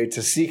 2-way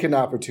to seek an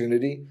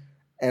opportunity.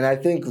 And I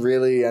think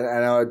really, and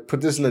I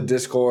put this in the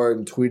Discord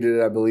and tweeted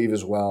it, I believe,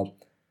 as well.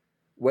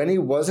 When he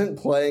wasn't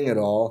playing at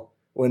all,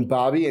 when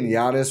Bobby and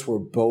Giannis were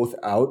both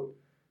out,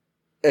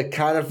 it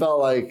kind of felt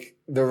like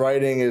the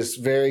writing is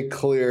very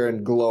clear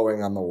and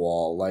glowing on the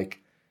wall.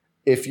 Like,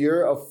 if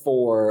you're a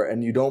 4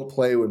 and you don't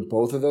play when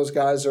both of those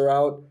guys are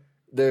out,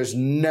 there's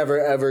never,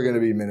 ever going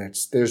to be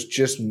minutes. There's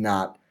just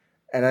not.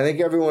 And I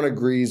think everyone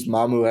agrees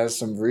Mamu has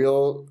some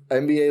real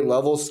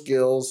NBA-level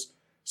skills,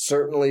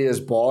 certainly his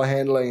ball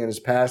handling and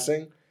his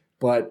passing,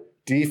 but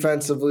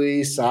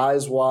defensively,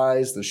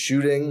 size-wise, the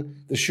shooting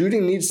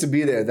needs to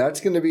be there.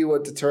 That's going to be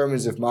what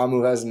determines if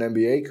Mamu has an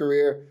NBA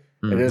career.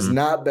 Mm-hmm. It has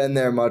not been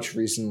there much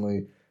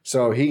recently.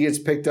 So he gets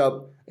picked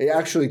up. He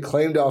actually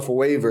claimed off of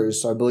waivers,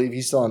 so I believe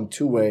he's still on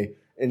 2-way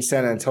in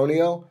San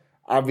Antonio.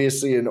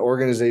 Obviously an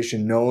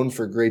organization known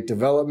for great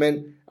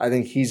development. I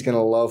think he's going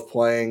to love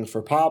playing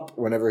for Pop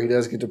whenever he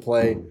does get to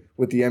play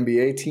with the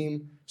NBA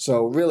team.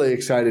 So really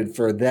excited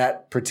for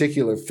that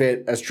particular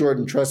fit, as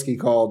Jordan Trusky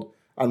called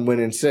on Win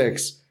in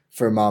 6,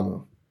 for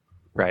Mamu.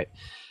 Right.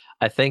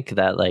 I think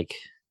that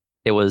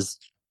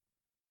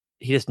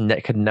he just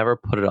could never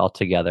put it all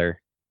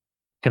together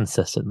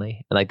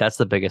consistently. And that's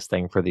the biggest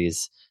thing for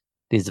these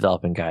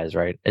developing guys,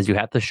 right? Is you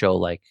have to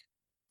show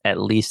at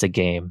least a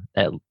game,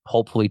 at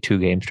hopefully 2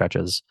 game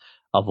stretches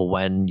of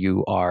when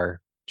you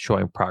are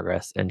showing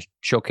progress and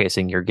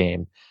showcasing your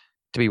game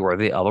to be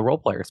worthy of a role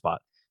player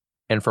spot.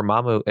 And for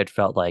Mamu, it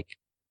felt like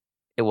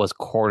it was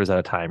quarters at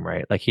a time,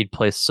 right? He'd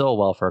play so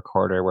well for a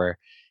quarter where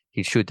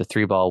he'd shoot the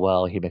 3-ball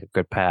well, he'd make a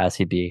good pass,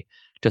 he'd be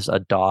just a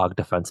dog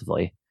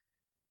defensively.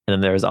 And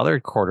then there's other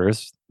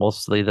quarters,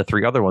 mostly the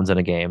 3 other ones in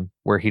a game,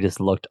 where he just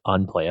looked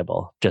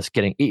unplayable, just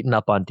getting eaten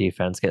up on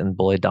defense, getting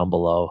bullied down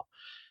below,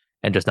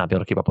 and just not be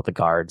able to keep up with the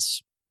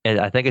guards. And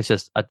I think it's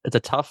just it's a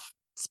tough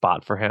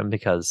spot for him,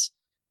 because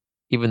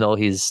even though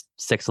he's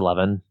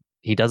 6'11",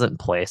 he doesn't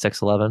play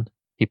 6'11".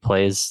 He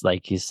plays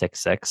like he's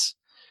 6'6",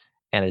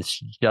 and it's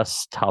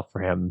just tough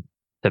for him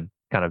to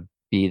kind of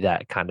be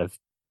that kind of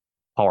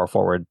power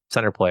forward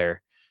center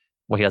player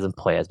when he doesn't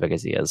play as big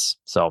as he is.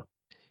 So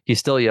he's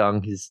still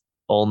young. He's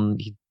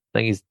old. I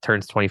think he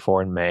turns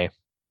 24 in May.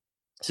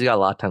 So he's got a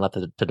lot of time left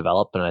to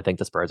develop, and I think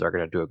the Spurs are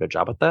going to do a good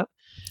job with that.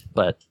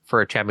 But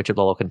for a championship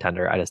level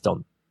contender, I just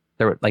don't.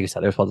 Like you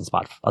said, there was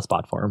a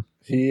spot for him.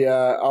 He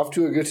off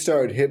to a good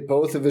start. Hit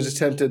both of his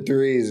attempted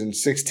threes in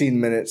 16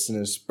 minutes in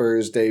his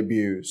Spurs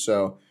debut.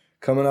 So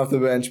coming off the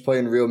bench,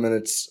 playing real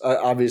minutes,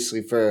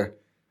 obviously for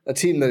a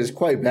team that is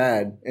quite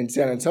bad in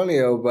San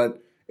Antonio.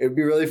 But it would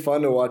be really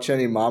fun to watch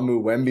any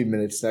Mamu Wemby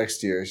minutes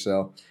next year.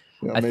 So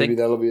maybe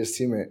that'll be his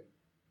teammate.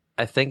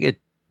 I think it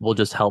will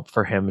just help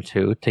for him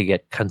too to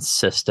get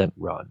consistent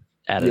run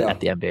at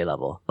the NBA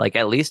level.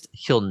 At least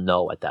he'll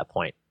know at that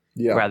point,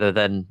 rather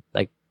than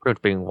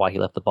being why he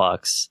left the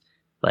Bucks.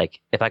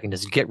 If I can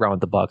just get around with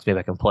the Bucks, maybe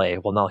I can play.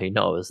 Well, now he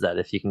knows that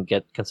if he can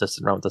get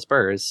consistent around with the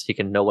Spurs, he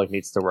can know what he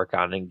needs to work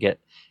on and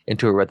get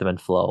into a rhythm and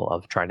flow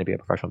of trying to be a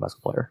professional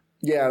basketball player.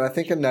 Yeah, and I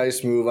think a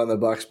nice move on the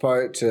Bucks'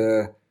 part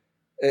to,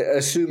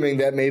 assuming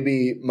that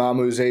maybe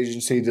Mamu's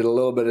agency did a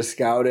little bit of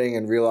scouting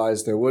and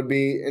realized there would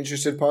be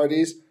interested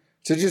parties,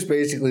 to just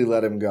basically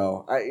let him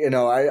go.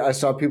 I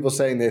saw people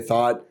saying they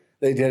thought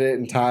they did it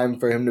in time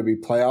for him to be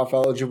playoff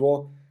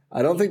eligible.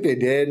 I don't think they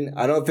did.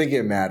 I don't think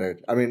it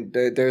mattered. I mean,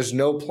 there's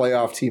no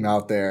playoff team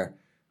out there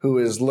who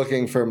is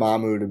looking for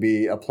Mamu to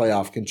be a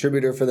playoff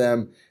contributor for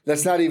them.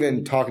 That's not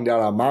even talking down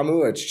on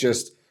Mamu. It's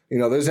just,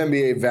 there's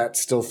NBA vets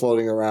still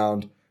floating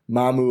around.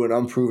 Mamu, an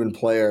unproven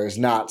player, is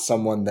not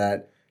someone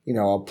that, a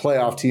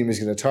playoff team is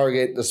going to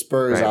target. The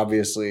Spurs,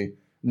 obviously,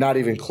 not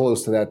even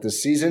close to that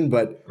this season,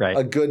 but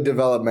a good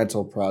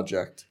developmental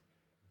project.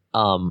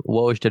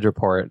 Woj did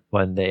report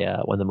when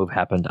the move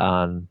happened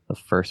on the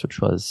 1st, which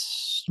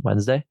was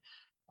Wednesday,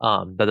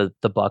 that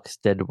the Bucks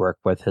did work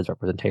with his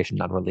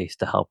representation on release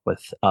to help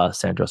with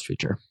Sandro's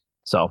future.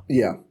 So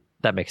yeah,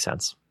 that makes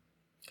sense.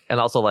 And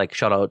also, like,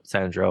 shout out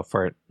Sandro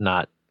for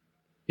not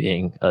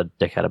being a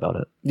dickhead about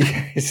it.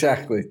 Yeah,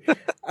 exactly.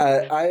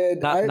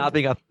 Not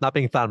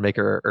being Thon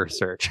Maker or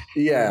Serge.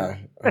 Yeah,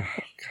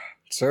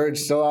 Serge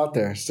still out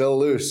there, still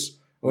loose.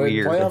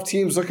 Weird. Playoff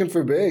teams looking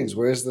for bigs.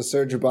 Where's the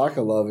Serge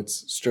Ibaka love?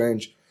 It's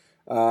strange.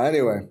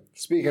 Anyway,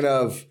 speaking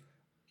of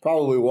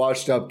probably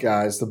washed up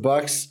guys, the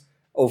Bucks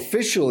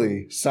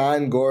officially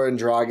signed Goran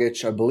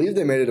Dragic. I believe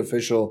they made it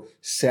official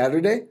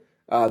Saturday,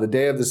 the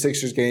day of the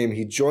Sixers game.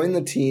 He joined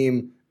the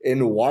team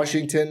in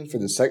Washington for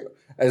the second,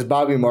 as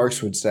Bobby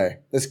Marks would say.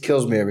 This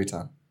kills me every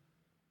time.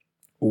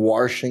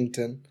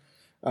 Washington.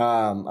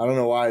 I don't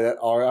know why that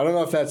R. I don't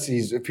know if that's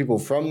if people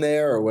from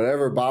there or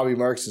whatever Bobby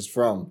Marks is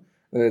from.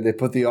 They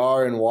put the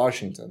R in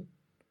Washington.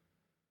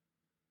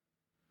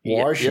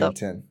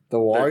 Washington. Yep. The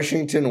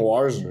Washington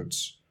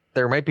Wizards.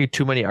 There might be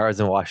too many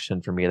R's in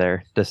Washington for me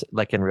there, just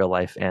like in real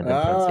life and in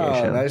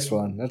pronunciation. Nice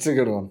one. That's a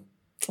good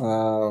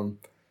one.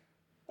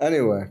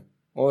 Anyway,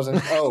 what was it?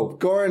 Oh,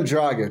 Goran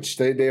Dragic.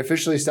 They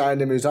officially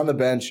signed him. He was on the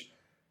bench.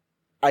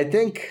 I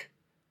think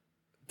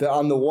that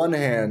on the one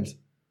hand,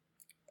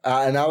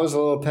 and I was a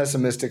little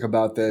pessimistic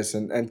about this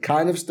and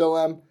kind of still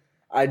am,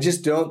 I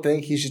just don't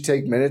think he should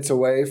take minutes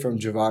away from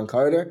Jevon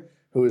Carter,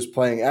 who is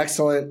playing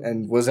excellent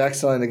and was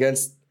excellent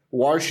against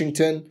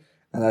Washington.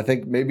 And I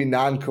think maybe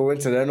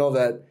non-coincidental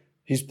that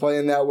he's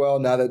playing that well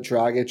now that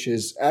Dragic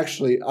is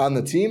actually on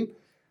the team.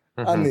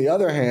 Mm-hmm. On the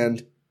other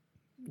hand,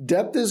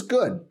 depth is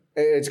good.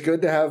 It's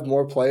good to have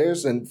more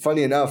players. And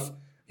funny enough,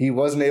 he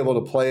wasn't able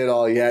to play it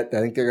all yet.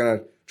 I think they're going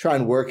to try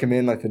and work him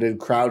in like they did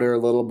Crowder a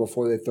little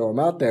before they throw him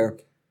out there.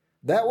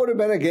 That would have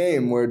been a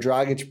game where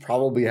Dragic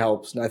probably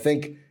helps. And I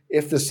think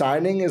if the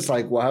signing is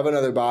like, we'll have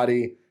another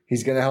body,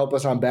 he's going to help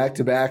us on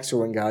back-to-back, so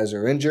when guys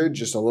are injured,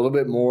 just a little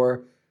bit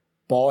more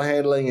ball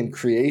handling and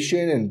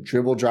creation and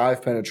dribble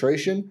drive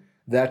penetration,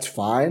 that's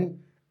fine.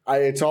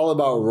 It's all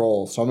about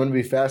role. So I'm going to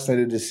be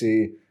fascinated to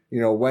see,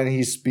 when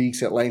he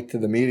speaks at length to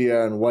the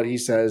media and what he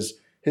says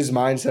his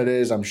mindset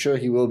is. I'm sure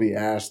he will be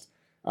asked.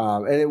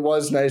 And it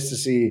was nice to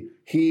see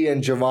he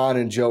and Jevon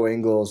and Joe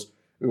Ingles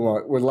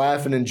were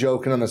laughing and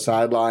joking on the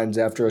sidelines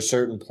after a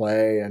certain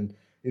play, and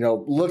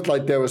looked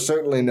like there was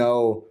certainly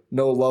no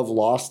love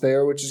lost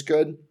there, which is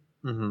good.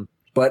 Mm-hmm.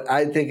 But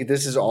I think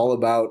this is all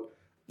about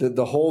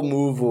the whole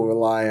move will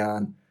rely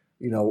on,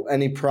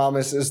 any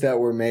promises that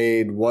were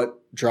made, what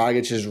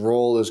Dragic's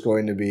role is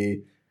going to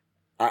be.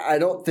 I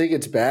don't think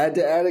it's bad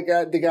to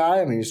add the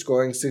guy. I mean, he's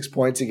scoring 6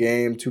 points a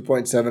game,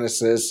 2.7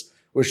 assists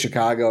with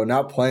Chicago,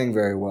 not playing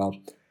very well.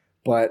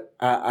 But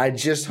I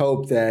just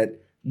hope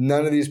that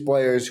none of these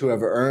players who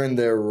have earned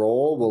their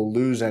role will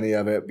lose any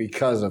of it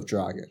because of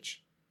Dragic.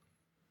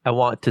 I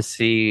want to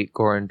see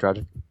Goran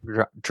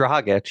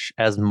Dragic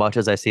as much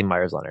as I see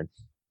Myers Leonard.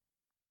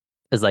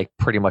 Is like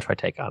pretty much my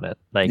take on it.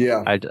 Like,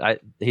 yeah.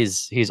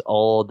 He's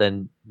old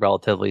and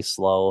relatively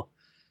slow.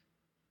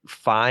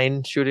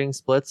 Fine shooting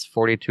splits: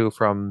 42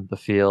 from the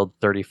field,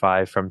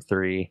 35 from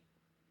three,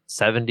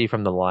 70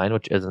 from the line,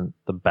 which isn't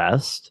the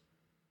best,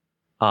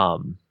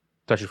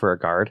 especially for a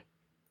guard.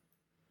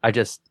 I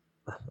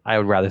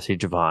would rather see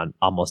Jevon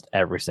almost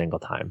every single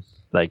time.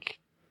 Like,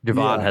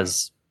 Jevon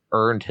has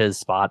earned his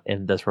spot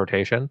in this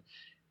rotation,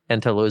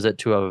 and to lose it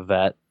to a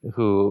vet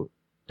who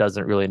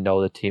doesn't really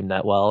know the team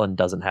that well and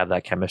doesn't have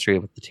that chemistry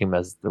with the team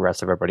as the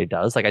rest of everybody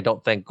does. Like, I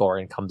don't think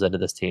Goran comes into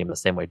this team the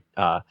same way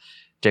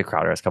Jay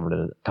Crowder has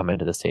come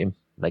into this team,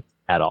 like,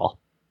 at all.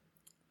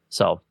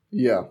 So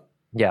yeah,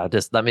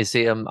 just let me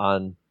see him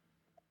on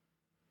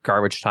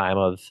garbage time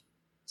of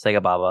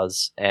Sega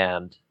Babas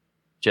and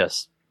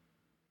just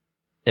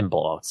in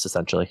blowouts,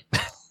 essentially.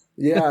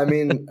 Yeah, I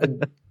mean,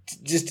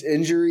 just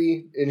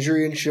injury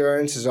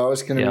insurance is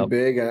always going to be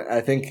big, and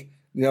I think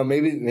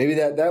maybe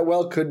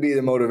that could be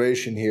the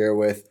motivation here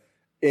with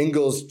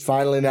Ingles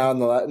finally now in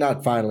the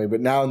not finally, but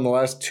now in the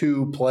last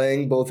two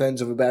playing both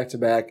ends of a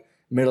back-to-back.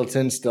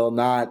 Middleton still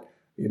not.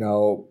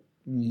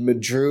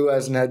 Drew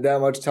hasn't had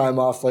that much time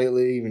off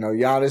lately.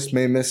 Giannis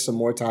may miss some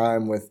more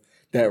time with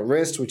that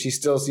wrist, which he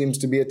still seems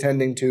to be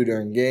attending to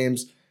during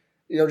games.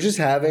 Just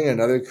having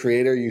another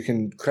creator you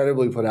can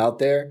credibly put out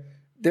there,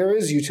 there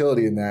is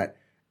utility in that.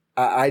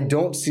 I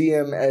don't see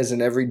him as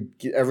an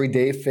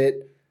everyday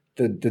fit.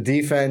 The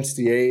defense,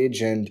 the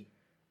age, and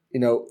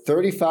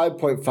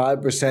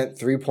 35.5%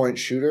 three-point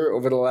shooter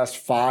over the last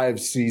 5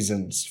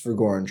 seasons for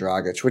Goran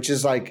Dragic, which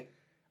is like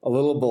a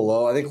little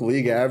below. I think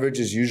league average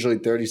is usually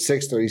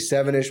 36,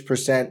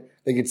 37-ish%. I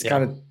think it's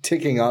kind of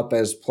ticking up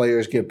as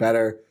players get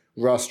better.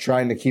 Russ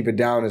trying to keep it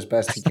down as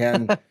best he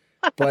can.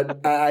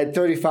 But at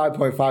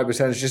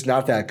 35.5% is just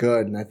not that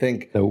good. And I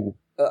think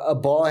a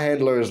ball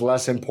handler is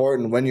less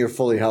important when you're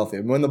fully healthy.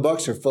 And when the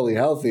Bucks are fully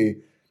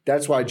healthy,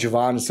 that's why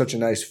Jevon is such a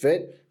nice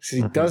fit, because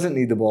he doesn't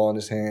need the ball in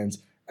his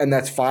hands. And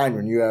that's fine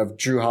when you have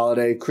Drew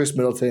Holiday, Chris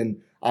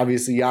Middleton,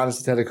 obviously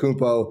Giannis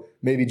Antetokounmpo,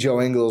 maybe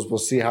Joe Ingles. We'll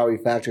see how he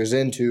factors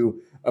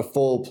into a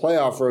full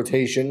playoff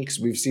rotation because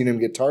we've seen him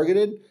get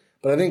targeted.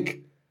 But I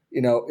think,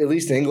 at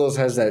least Ingles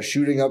has that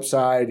shooting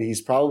upside.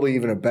 He's probably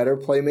even a better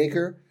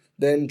playmaker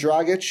than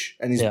Dragic,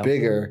 and he's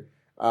bigger.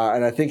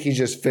 And I think he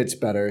just fits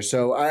better.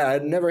 So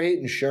I'd never hate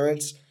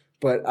insurance,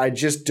 but I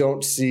just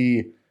don't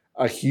see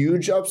a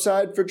huge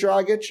upside for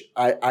Dragic.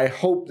 I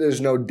hope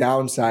there's no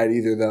downside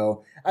either,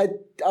 though.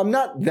 I'm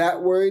not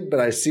that worried, but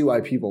I see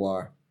why people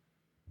are.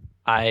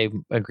 I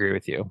agree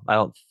with you. I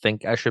don't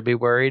think I should be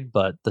worried,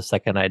 but the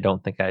second I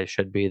don't think I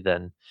should be,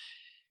 then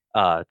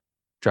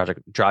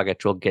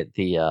Dragic will get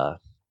the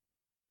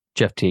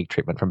Jeff Teague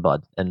treatment from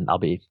Bud, and I'll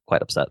be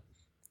quite upset.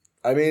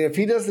 I mean, if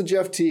he does the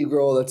Jeff Teague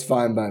role, that's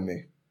fine by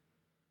me.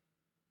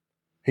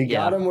 He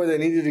got him where they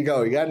needed to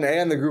go. He got an A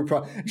on the group.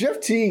 Jeff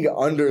Teague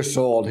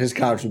undersold his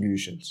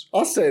contributions.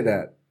 I'll say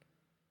that.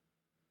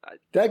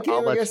 That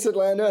game against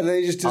Atlanta, and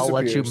then he just disappears.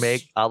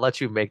 I'll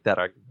let you make that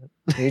argument.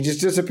 He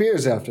just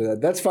disappears after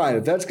that. That's fine.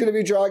 If that's going to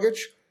be Dragic,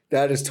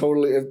 that is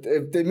totally.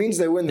 If it means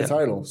they win the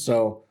title,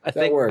 so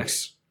that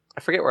works.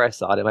 I forget where I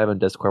saw it. It might have been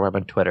Discord, it might have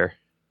been Twitter.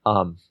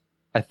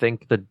 I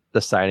think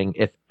the signing,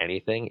 if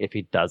anything, if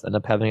he does end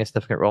up having a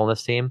significant role in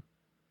this team,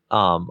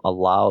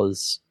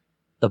 allows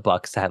the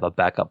Bucks to have a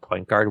backup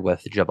point guard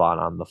with Javon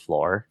on the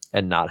floor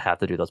and not have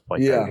to do those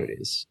point guard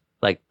duties.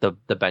 Like the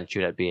bench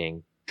unit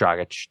being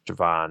Dragic,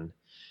 Javon,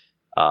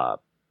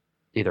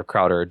 either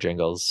Crowder or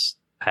Jingles,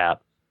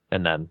 Pat,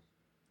 and then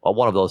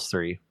one of those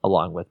three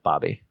along with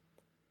Bobby.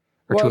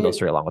 Or two of those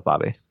three along with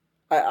Bobby.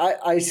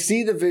 I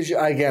see the vision.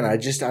 Again, I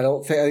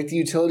think the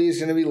utility is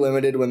going to be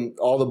limited when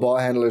all the ball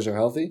handlers are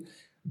healthy.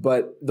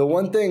 But the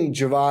one thing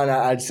Javon,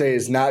 I'd say,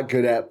 is not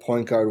good at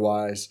point guard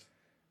wise.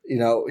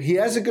 He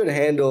has a good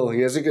handle.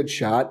 He has a good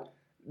shot.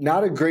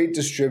 Not a great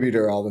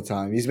distributor all the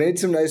time. He's made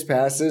some nice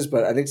passes,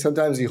 but I think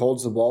sometimes he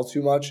holds the ball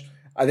too much.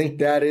 I think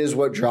that is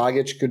what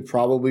Dragic could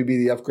probably be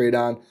the upgrade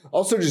on.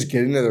 Also, just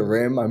getting to the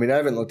rim. I mean, I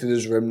haven't looked at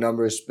his rim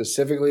numbers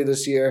specifically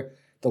this year.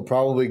 They'll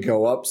probably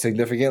go up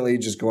significantly,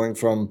 just going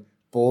from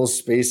Bulls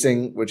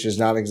spacing, which is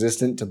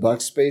non-existent, to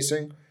Bucks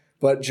spacing.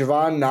 But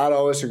Javon, not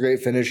always a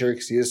great finisher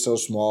because he is so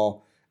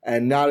small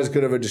and not as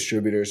good of a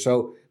distributor.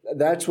 So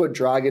that's what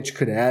Dragic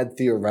could add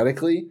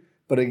theoretically.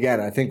 But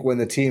again, I think when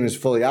the team is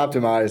fully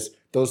optimized,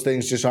 those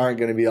things just aren't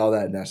going to be all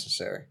that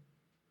necessary.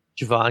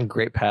 Javon,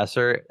 great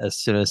passer as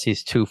soon as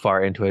he's too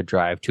far into a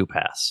drive to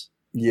pass.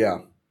 Yeah.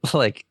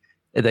 like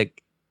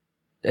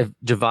if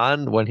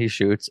Javon, when he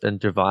shoots, and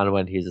Javon,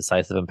 when he's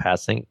decisive in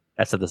passing,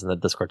 I said this in the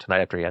Discord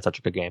tonight after he had such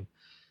a good game,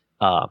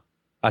 a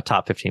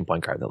top 15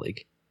 point guard in the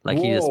league. Like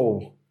he just,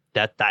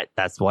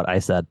 that's what I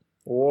said.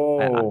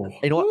 Whoa.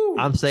 You know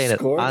what? I'm saying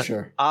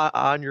Scorcher. it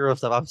on Euro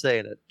stuff. I'm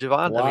saying it.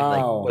 Javon, I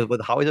mean, like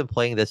with how he's been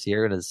playing this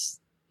year and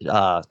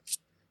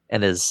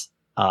his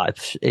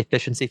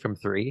efficiency from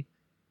three,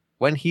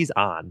 when he's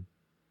on,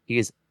 he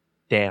is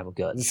damn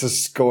good. This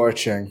is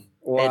scorching.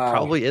 Wow. It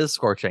probably is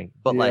scorching,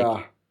 but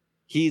like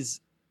he's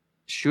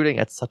shooting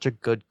at such a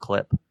good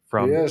clip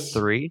from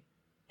three,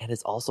 and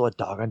is also a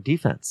dog on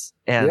defense.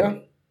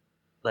 And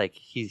like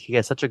he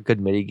has such a good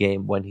midi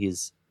game when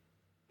he's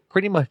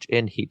pretty much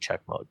in heat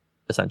check mode,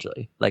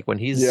 essentially. Like when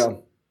he's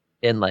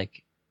in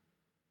like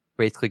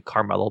basically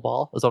Carmelo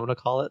ball is what I'm gonna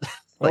call it.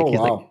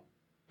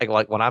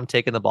 Like when I'm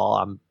taking the ball,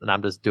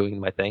 I'm just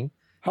doing my thing.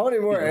 How many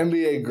more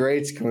NBA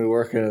greats can we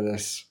work into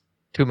this?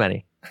 Too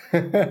many.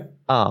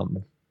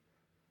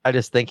 I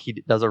just think he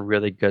does a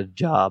really good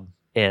job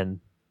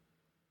in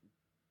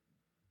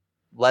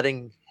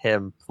letting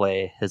him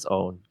play his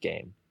own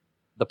game.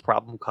 The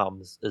problem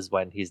comes is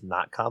when he's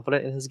not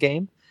confident in his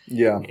game.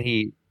 Yeah. And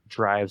he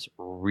drives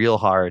real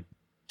hard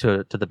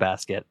to the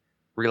basket,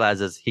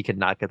 realizes he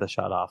cannot get the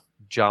shot off,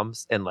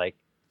 jumps in like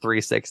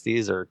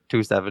 360s or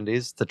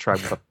 270s to try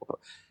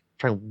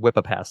and whip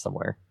a pass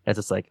somewhere. And it's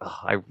just like,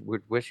 I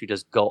would wish you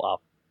just go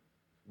up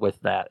with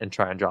that and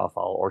try and draw a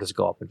foul, or just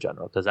go up in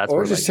general. Because that's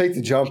or just take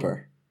the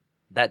jumper.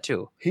 That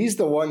too. He's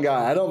the one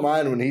guy. I don't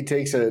mind when he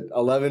takes an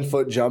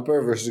 11-foot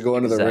jumper versus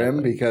going to the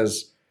rim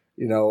because,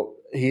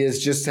 he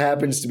just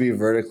happens to be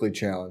vertically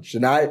challenged.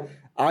 And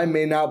I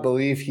may not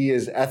believe he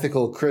is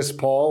ethical Chris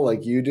Paul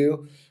like you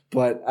do,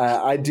 but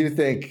I do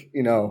think,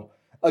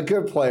 a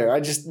good player. I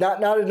just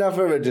not enough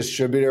of a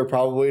distributor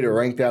probably to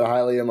rank that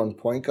highly among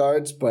point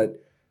guards, but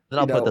then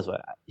I'll put it this way.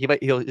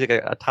 He'll like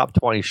a top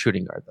 20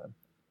 shooting guard then.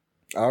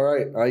 All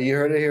right. You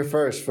heard it here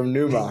first from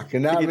Newmark,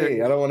 and not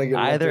me. I don't want to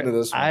get into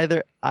this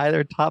one.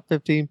 Either top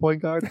 15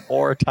 point guard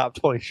or top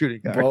 20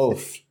 shooting guard.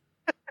 Both.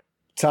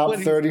 Top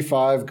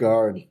 35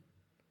 guard.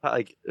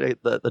 Like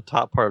the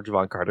top part of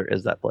Javon Carter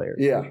is that player.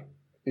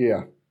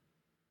 Yeah.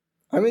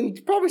 I mean,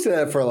 you probably say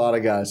that for a lot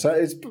of guys.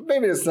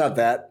 Maybe it's not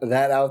that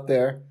out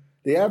there.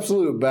 The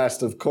absolute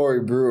best of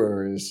Corey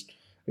Brewer is,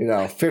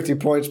 50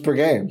 points per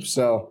game.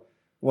 So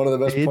one of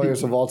the best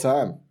players of all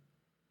time.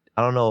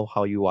 I don't know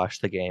how you watch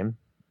the game.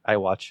 I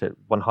watch it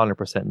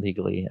 100%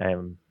 legally. I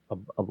am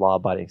a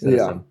law-abiding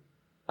citizen.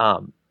 Yeah.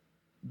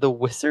 The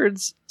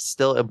Wizards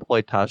still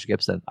employ Taj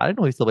Gibson. I didn't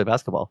know he still played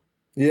basketball.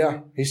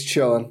 Yeah, he's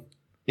chilling.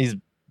 He's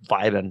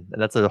vibing,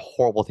 and that's a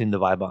horrible team to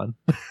vibe on.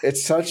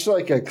 It's such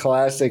like a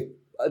classic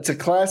it's a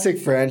classic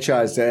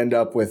franchise to end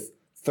up with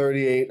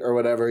 38 or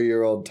whatever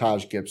year old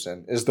Taj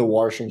Gibson is the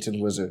Washington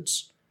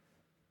Wizards.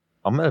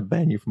 I'm gonna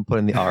ban you from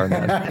putting the R in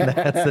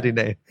that city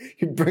name.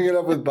 You bring it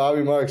up with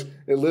Bobby Marks.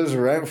 It lives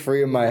rent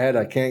free in my head.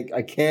 I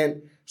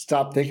can't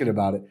stop thinking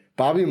about it.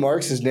 Bobby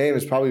Marks' name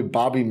is probably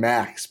Bobby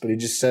Max, but he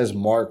just says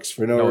Marks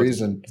for no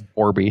reason.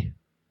 Borby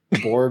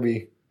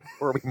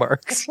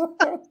Marks.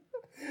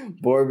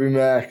 Borby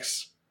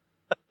Max.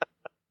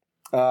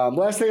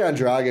 Last thing on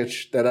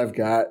Dragic that I've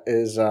got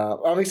is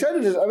I'm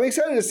excited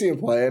to see him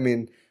play. I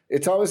mean,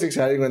 it's always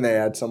exciting when they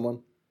add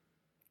someone.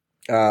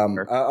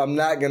 Sure. I'm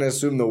not going to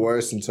assume the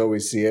worst until we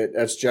see it.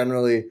 That's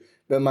generally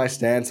been my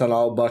stance on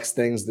all Bucks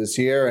things this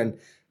year. And,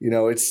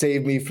 it's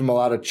saved me from a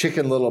lot of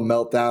Chicken Little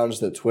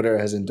meltdowns that Twitter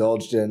has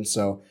indulged in.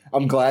 So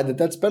I'm glad that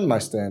that's been my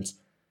stance.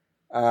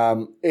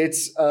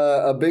 It's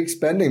a big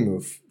spending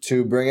move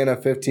to bring in a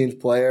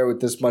 15th player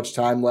with this much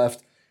time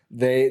left.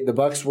 The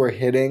Bucks were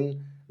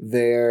hitting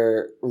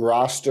their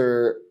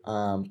roster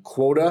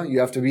quota. You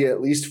have to be at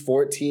least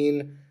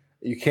 14.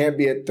 You can't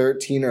be at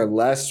 13 or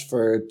less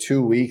for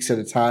 2 weeks at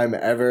a time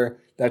ever.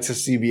 That's a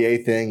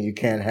CBA thing. You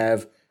can't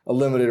have a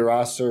limited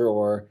roster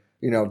or,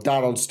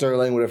 Donald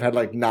Sterling would have had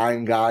like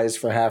 9 guys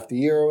for half the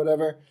year or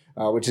whatever,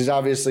 which is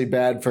obviously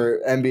bad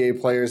for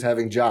NBA players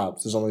having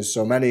jobs. There's only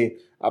so many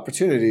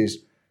opportunities.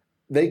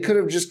 They could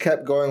have just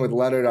kept going with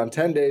Leonard on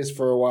 10 days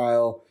for a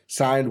while,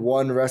 signed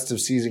one rest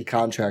of season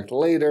contract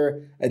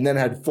later, and then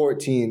had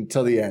 14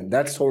 till the end.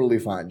 That's totally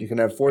fine. You can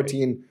have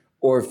 14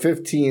 or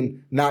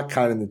 15, not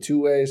counting the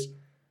 2 ways.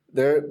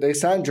 They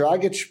signed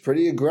Dragic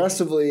pretty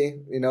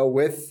aggressively,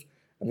 with,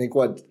 I think,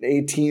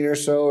 18 or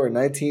so or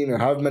 19 or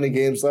however many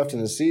games left in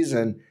the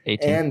season.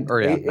 18. And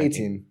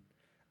 18.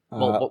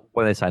 Well,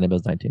 when they signed him, it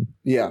was 19.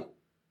 Yeah.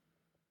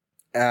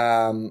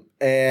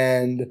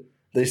 And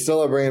they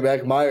still are bringing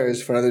back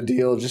Myers for another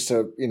deal just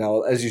to,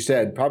 as you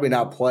said, probably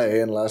not play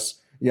unless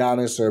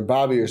Giannis or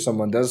Bobby or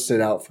someone does sit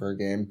out for a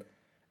game.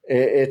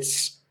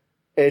 It's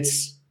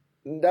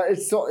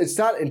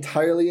not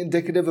entirely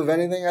indicative of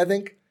anything, I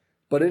think,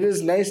 but it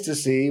is nice to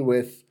see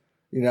with,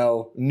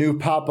 new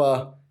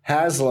Papa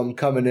Haslam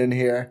coming in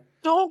here.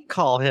 Don't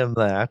call him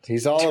that.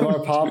 He's all of our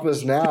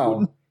Papas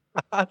now.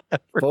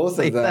 Both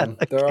of them.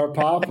 They're our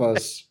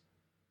Papas.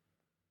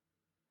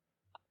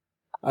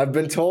 I've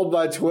been told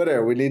by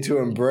Twitter we need to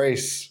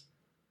embrace.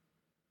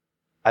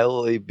 I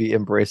will be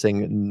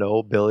embracing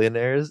no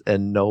billionaires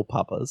and no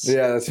papas.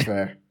 Yeah, that's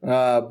fair.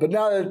 But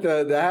now that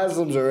the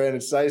Haslams are in,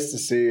 it's nice to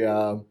see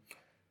a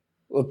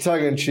little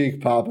tongue-in-cheek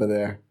Papa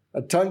there.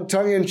 A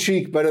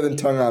tongue-in-cheek better than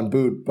tongue on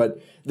boot,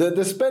 but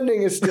the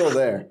spending is still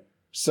there.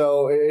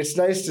 So it's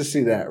nice to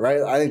see that,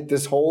 right? I think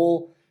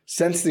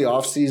since the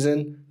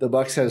offseason, the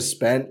Bucks have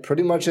spent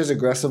pretty much as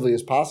aggressively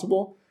as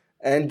possible,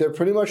 and they're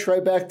pretty much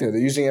right back there. They're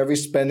using every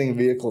spending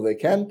vehicle they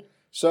can.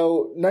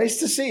 So nice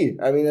to see.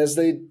 I mean, as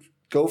they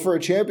go for a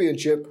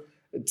championship,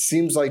 it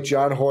seems like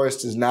John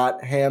Horst is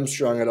not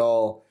hamstrung at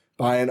all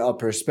by an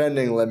upper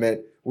spending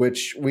limit,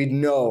 which we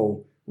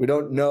know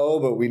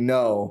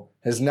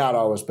has not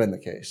always been the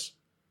case.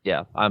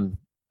 Yeah,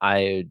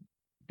 I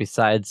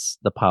besides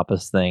the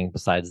papas thing,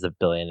 besides the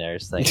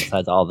billionaires thing,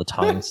 besides all the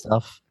tongue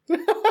stuff,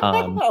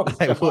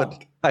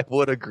 I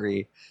would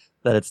agree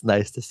that it's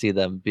nice to see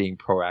them being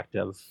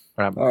proactive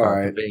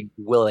or being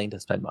willing to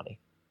spend money.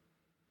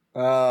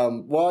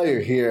 While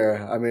you're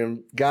here, I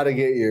mean, got to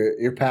get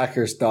your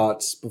Packers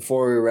thoughts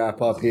before we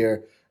wrap up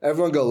here.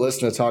 Everyone go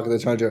listen to Talk of the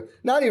Tundra.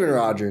 Not even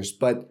Rodgers,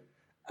 but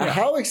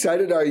how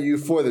excited are you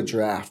for the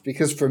draft?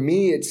 Because for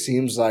me, it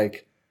seems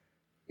like,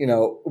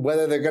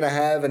 whether they're going to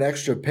have an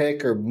extra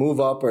pick or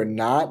move up or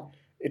not,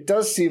 it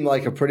does seem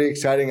like a pretty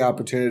exciting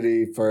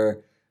opportunity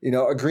for,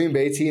 a Green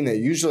Bay team that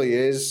usually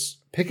is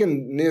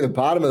picking near the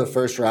bottom of the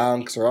first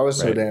round because they're always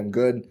so damn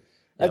good.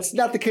 That's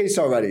not the case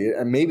already.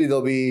 And maybe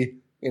they'll be,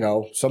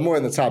 somewhere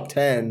in the top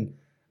 10,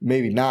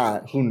 maybe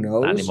not. Who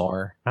knows?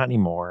 Not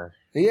anymore.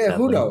 Yeah, sadly.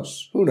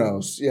 Who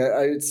knows?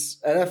 Yeah,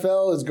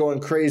 NFL is going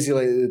crazy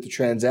lately with the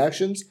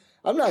transactions.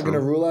 I'm not going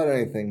to rule out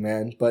anything,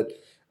 man. But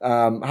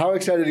how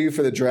excited are you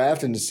for the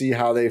draft and to see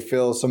how they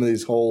fill some of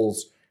these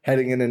holes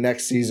heading into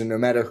next season, no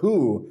matter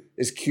who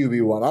is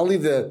QB1? I'll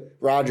leave the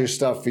Rodgers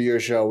stuff for your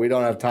show. We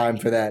don't have time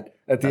for that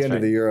at the end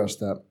of the Euro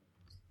step.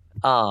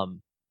 I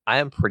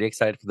am pretty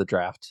excited for the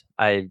draft.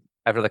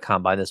 After the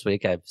combine this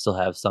week, I still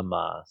have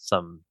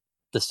some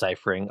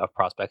deciphering of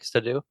prospects to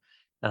do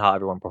and how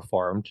everyone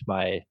performed.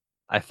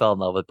 I fell in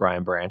love with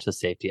Brian Branch, the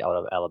safety out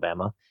of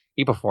Alabama.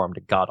 He performed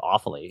god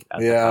awfully at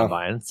the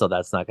combine, so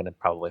that's not going to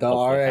probably. The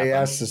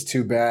RAS happen. Is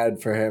too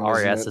bad for him.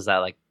 RAS is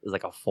like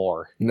a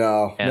 4.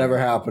 No, never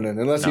happening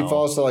unless he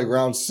falls to like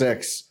round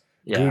 6.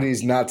 Yeah.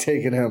 Goody's not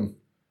taking him.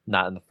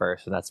 Not in the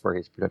first, and that's where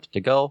he's projected to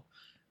go.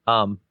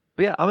 But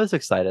yeah, I'm just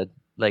excited.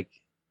 Like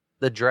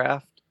the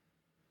draft,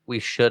 we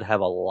should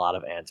have a lot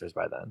of answers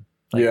by then.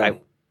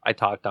 I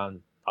talked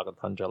on Talk of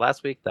Tundra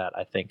last week that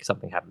I think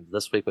something happens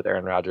this week with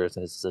Aaron Rodgers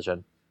and his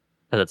decision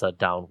because it's a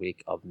down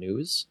week of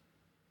news.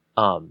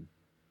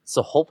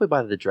 So hopefully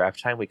by the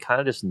draft time, we kind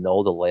of just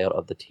know the layout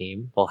of the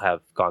team. We'll have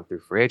gone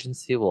through free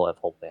agency. We'll have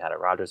hopefully had a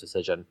Rodgers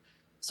decision.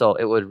 So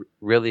it would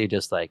really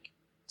just like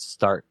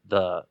start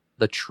the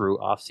true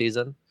off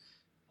season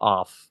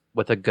off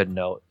with a good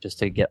note, just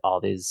to get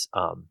all these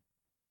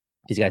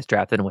guys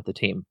drafted in with the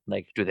team.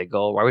 Like, do they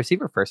go wide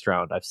receiver first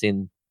round? I've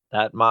seen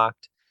that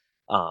mocked.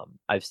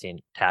 I've seen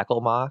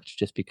tackle mocked,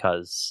 just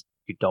because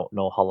you don't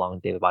know how long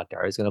David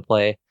Bakhtiari is going to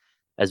play,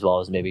 as well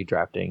as maybe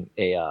drafting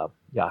a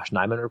Josh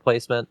Nijman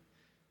replacement.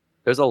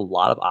 There's a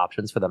lot of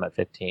options for them at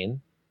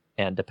 15,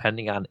 and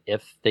depending on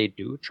if they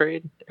do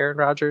trade Aaron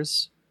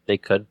Rodgers, they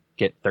could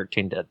get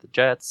 13 to the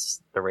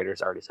Jets. The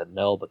Raiders already said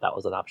no, but that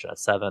was an option at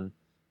 7.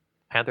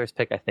 Panthers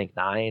pick, I think,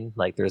 9.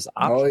 Like, there's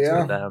options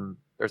for them.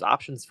 There's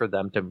options for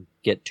them to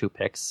get 2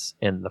 picks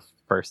in the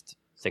first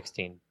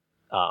 16.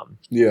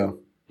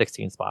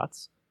 16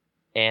 spots,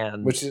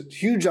 and which is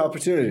huge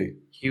opportunity.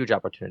 Huge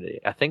opportunity.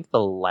 I think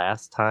the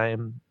last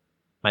time,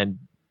 my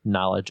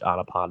knowledge on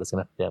a pod is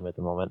going to fail me at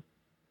the moment,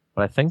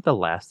 but I think the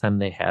last time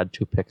they had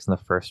 2 picks in the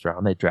first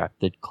round, they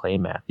drafted Clay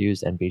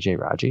Matthews and BJ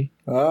Raji.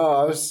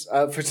 Oh, I was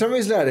for some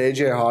reason I had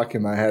AJ Hawk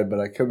in my head, but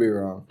I could be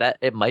wrong. That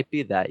it might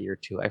be that year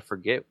too. I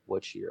forget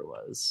which year it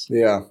was.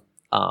 Yeah.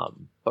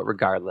 But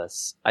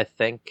regardless, I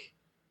think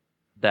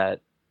that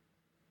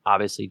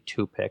obviously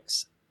 2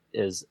 picks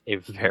is a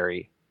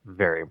very,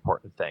 very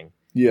important thing.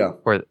 Yeah.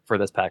 For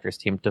this Packers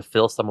team to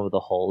fill some of the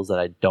holes that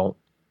I don't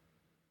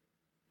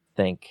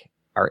think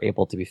are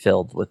able to be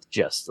filled with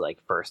just like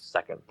first,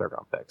 second, third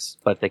round picks.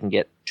 But if they can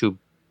get two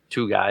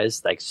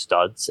guys like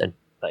studs and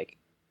like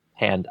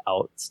hand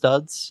out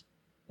studs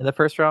in the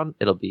first round,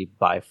 it'll be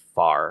by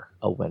far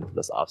a win for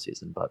this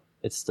offseason, but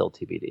it's still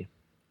TBD.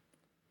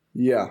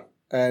 Yeah.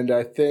 And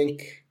I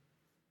think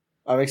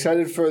I'm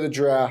excited for the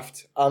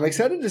draft. I'm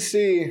excited to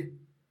see,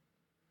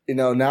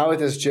 now with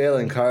this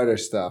Jalen Carter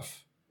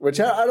stuff, which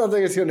I don't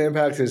think it's going to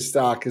impact his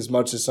stock as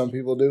much as some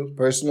people do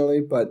personally,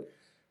 but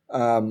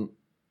I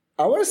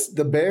want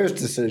the Bears'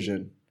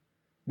 decision.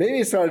 Maybe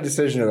it's not a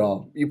decision at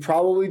all. You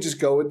probably just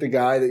go with the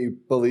guy that you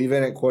believe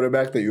in at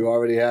quarterback that you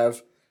already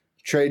have,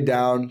 trade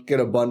down,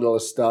 get a bundle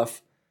of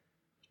stuff,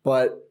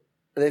 but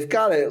they've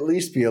got to at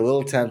least be a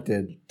little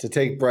tempted to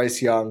take Bryce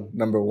Young,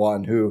 number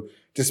 1, who,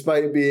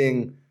 despite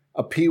being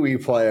a peewee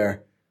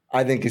player,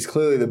 I think is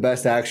clearly the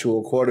best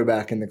actual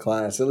quarterback in the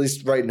class, at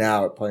least right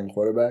now at playing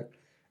quarterback,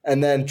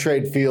 and then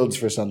trade Fields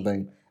for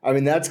something. I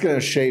mean, that's going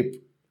to shape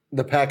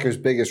the Packers'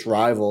 biggest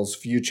rival's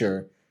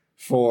future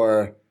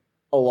for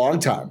a long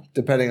time,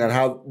 depending on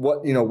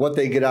what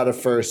they get out of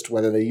first,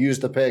 whether they use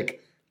the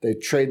pick, they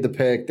trade the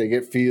pick, they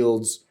get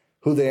Fields,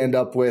 who they end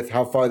up with,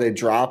 how far they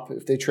drop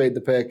if they trade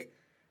the pick.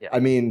 Yeah. I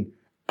mean,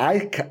 I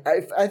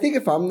think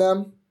if I'm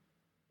them,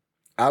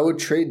 I would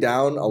trade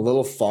down a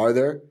little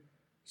farther.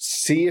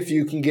 See if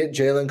you can get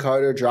Jalen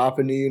Carter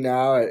dropping to you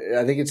now.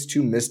 I think it's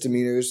 2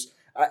 misdemeanors.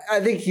 I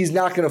think he's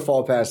not going to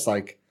fall past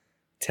like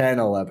 10,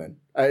 11.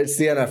 It's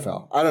the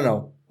NFL. I don't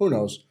know. Who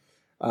knows?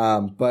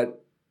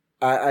 But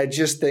I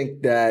just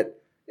think that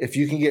if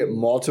you can get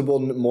multiple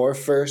more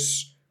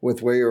firsts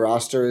with where your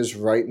roster is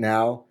right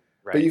now,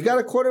 right, but you've got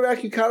a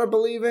quarterback you kind of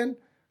believe in,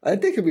 I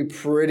think it could be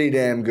pretty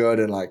damn good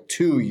in like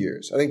 2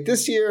 years. I think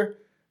this year,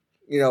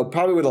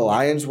 probably where the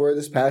Lions were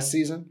this past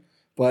season.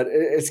 But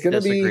it's going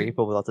to be...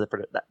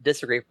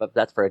 Disagree, but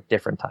that's for a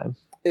different time.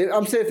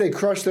 I'm saying if they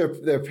crush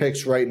their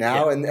picks right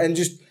now, and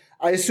just...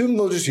 I assume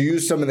they'll just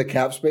use some of the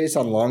cap space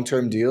on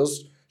long-term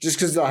deals just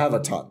because they'll have a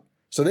ton.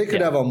 So they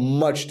could have a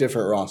much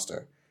different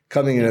roster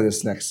coming into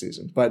this next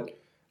season. But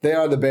they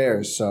are the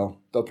Bears, so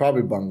they'll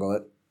probably bungle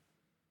it.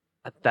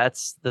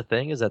 That's the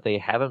thing, is that they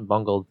haven't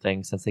bungled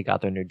things since they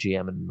got their new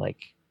GM and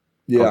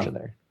coaching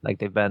there. Like,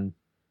 they've been...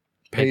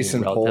 Pace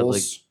and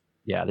polls.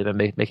 Yeah, they've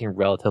been making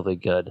relatively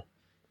good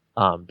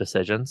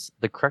decisions.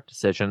 The correct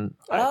decision,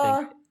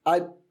 I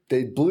think,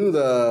 they blew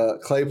the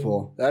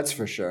Claypool. That's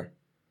for sure.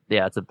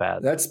 Yeah, it's a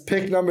bad. That's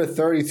pick number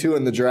 32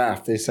 in the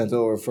draft. They sent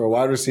over for a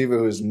wide receiver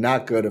who is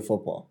not good at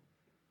football.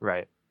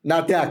 Right.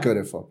 Not that good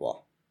at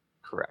football.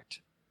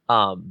 Correct.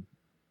 I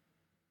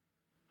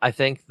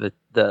think that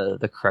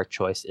the correct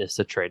choice is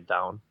to trade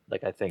down.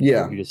 Like, I think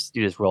you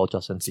just roll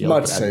Justin Fields.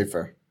 Much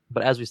safer.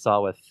 But as we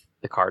saw with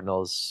the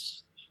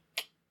Cardinals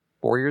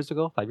 5 years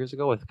ago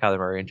with Kyler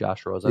Murray and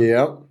Josh Rosen.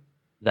 Yep.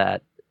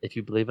 That if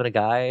you believe in a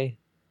guy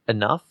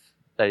enough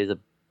that he's a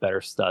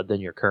better stud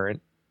than your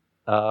current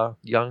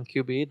young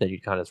QB, then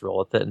you kind of just roll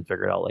with it and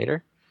figure it out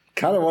later.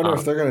 Kind of wonder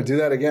if they're going to do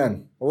that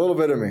again. A little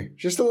bit of me.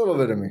 Just a little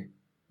bit of me.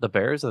 The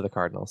Bears or the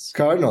Cardinals?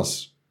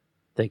 Cardinals.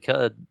 They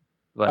could.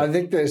 But I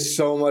think there's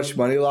so much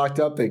money locked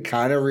up, they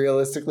kind of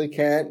realistically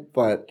can't,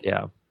 but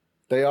yeah,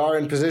 they are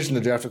in position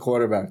to draft a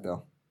quarterback,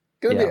 though.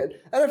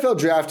 NFL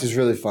draft is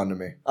really fun to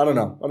me. I don't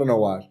know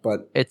why,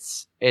 but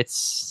it's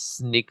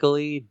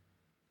sneakily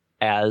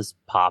as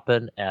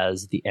poppin'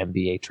 as the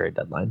NBA trade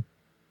deadline.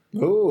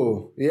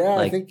 Ooh, yeah,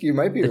 I think you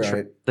might be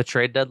right. The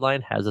trade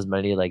deadline has as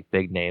many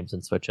big names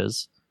and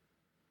switches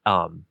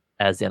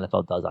as the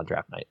NFL does on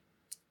draft night.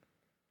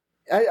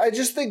 I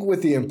just think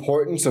with the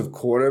importance of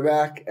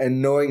quarterback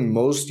and knowing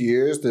most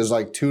years there's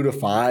 2 to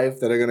 5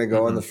 that are going to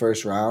go in the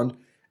first round,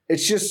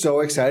 it's just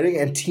so exciting.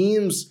 And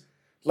teams,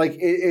 like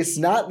it's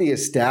not the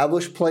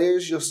established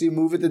players you'll see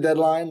move at the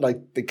deadline,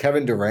 like the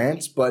Kevin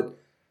Durant's, but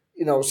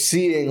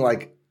seeing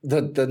like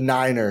the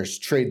Niners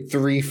trade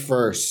 3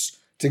 firsts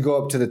to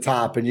go up to the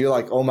top, and you're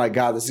like, oh my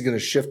God, this is going to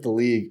shift the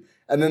league.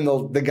 And then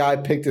the guy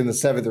picked in the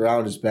 7th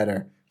round is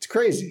better. It's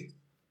crazy.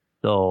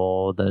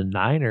 So the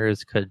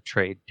Niners could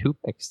trade 2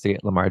 picks to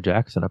get Lamar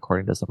Jackson,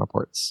 according to some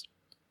reports.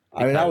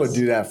 I would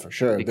do that for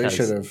sure. They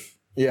should have.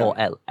 Yeah.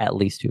 Well, at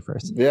least 2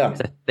 firsts. Yeah.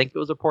 I think it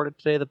was reported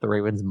today that the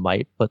Ravens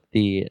might put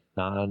the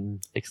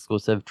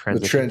non-exclusive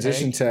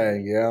transition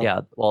tag. Yeah.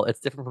 Yeah. Well, it's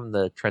different from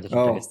the transition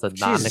tag. It's the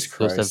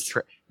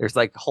non-exclusive. There's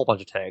like a whole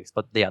bunch of tags,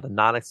 but the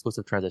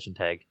non-exclusive transition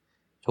tag,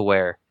 to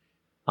where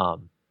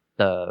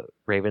the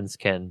Ravens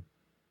can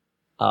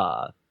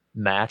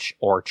match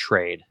or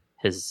trade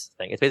his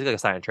thing. It's basically like a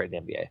sign and trade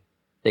in the NBA.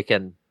 They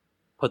can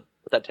put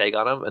that tag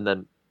on him, and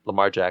then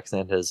Lamar Jackson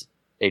and his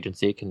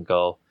agency can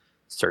go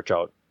search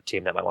out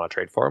team that might want to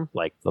trade for him,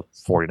 like the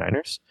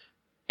 49ers.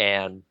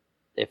 And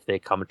if they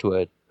come to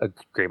an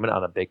agreement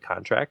on a big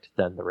contract,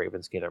 then the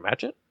Ravens can either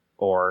match it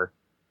or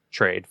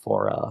trade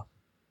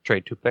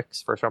 2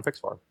 picks, first-round picks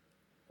for him.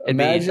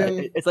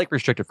 It's like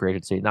restricted free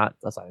agency, not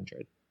a sign and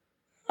trade.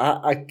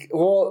 I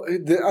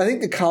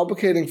think the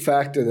complicating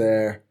factor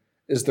there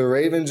is the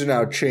Ravens are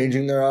now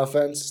changing their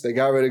offense. They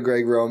got rid of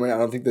Greg Roman. I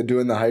don't think they're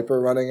doing the hyper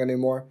running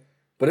anymore.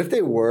 But if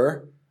they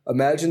were,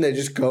 imagine they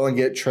just go and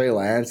get Trey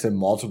Lance and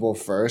multiple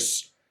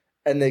firsts,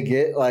 and they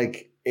get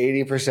like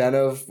 80%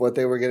 of what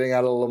they were getting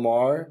out of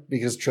Lamar,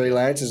 because Trey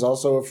Lance is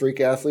also a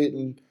freak athlete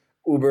and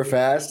uber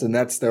fast, and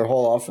that's their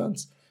whole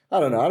offense. I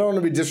don't know. I don't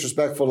want to be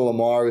disrespectful to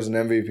Lamar, who's an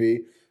MVP,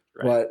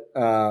 right.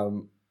 But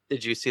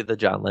did you see the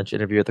John Lynch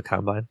interview at the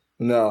Combine?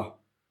 No.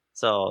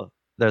 So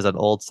there's an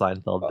old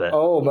Seinfeld bit.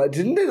 Oh, but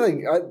didn't they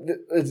like?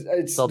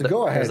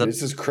 Go ahead.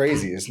 This is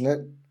crazy, isn't it?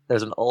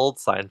 There's an old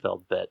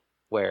Seinfeld bit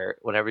where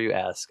whenever you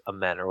ask a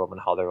man or woman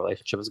how their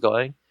relationship is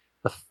going,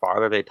 the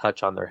farther they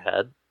touch on their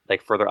head,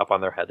 like further up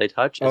on their head they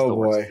touch,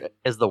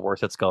 is the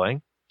worse it's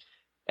going.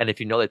 And if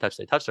you know they touch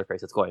their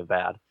face, it's going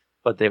bad.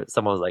 But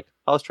someone was like,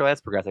 how's Trey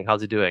Lance progressing?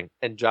 How's he doing?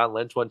 And John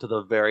Lynch went to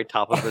the very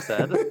top of his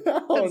head.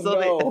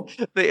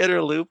 They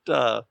interlooped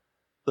the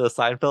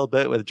Seinfeld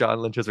bit with John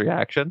Lynch's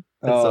reaction.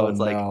 And so it's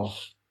like,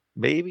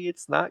 maybe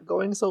it's not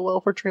going so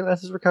well for Trey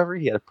Lance's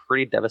recovery. He had a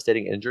pretty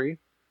devastating injury.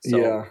 So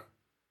yeah.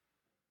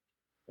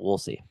 We'll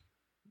see.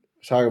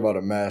 Talk about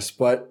a mess.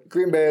 But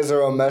Green Bay has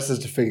their own messes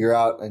to figure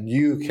out, and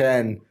you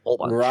can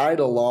ride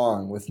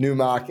along with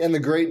Numac and the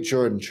great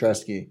Jordan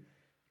Tresky,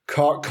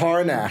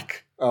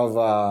 Karnak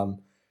of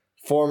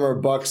former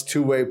Bucks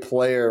two-way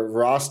player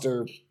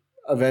roster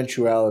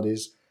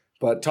eventualities.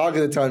 But Talk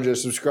of the Tundra,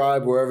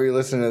 subscribe wherever you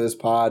listen to this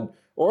pod,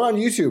 or on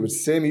YouTube. It's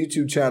the same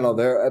YouTube channel.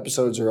 Their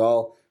episodes are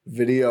all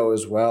video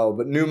as well.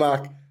 But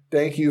Numac,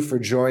 thank you for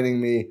joining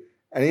me.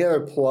 Any other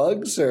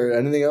plugs or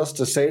anything else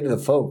to say to the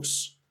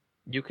folks?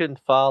 You can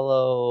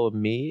follow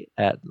me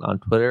on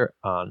Twitter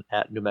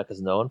at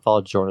NewMeccaSKnown.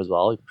 Follow Jordan as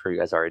well. I'm sure you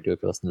guys already do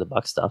if you listen to the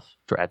Buck stuff.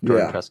 At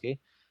Jordan Tresky.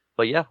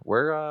 But yeah,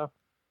 we're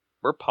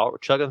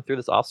chugging through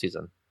this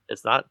offseason.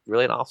 It's not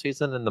really an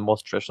offseason in the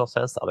most traditional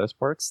sense to other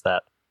sports,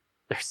 that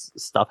there's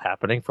stuff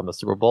happening from the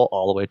Super Bowl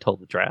all the way till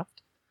the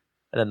draft.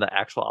 And then the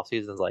actual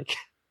offseason is like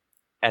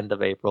end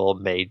of April,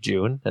 May,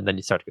 June, and then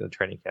you start to get the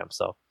training camp.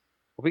 So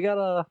we got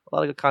a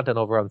lot of good content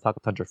over on the Talk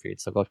of Tundra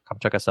feed. So come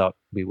check us out.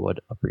 We would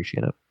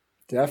appreciate it.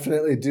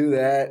 Definitely do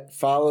that.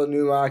 Follow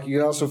Numac. You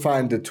can also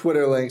find the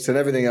Twitter links and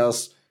everything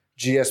else,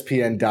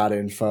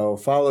 gspn.info.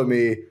 Follow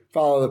me.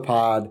 Follow the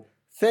pod.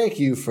 Thank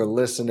you for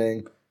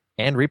listening.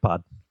 And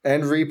Repod.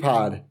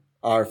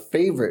 Our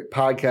favorite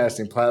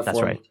podcasting platform.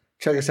 That's right.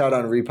 Check us out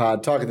on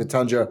Repod. Talk of the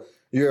Tundra,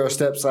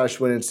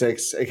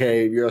 Eurostep/Win-in-6,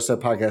 aka Eurostep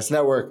Podcast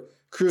Network,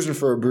 Cruising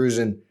for a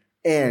Bruising,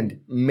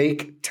 and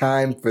make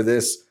time for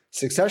this.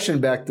 Succession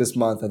back this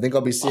month. I think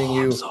I'll be seeing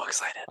you so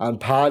excited. On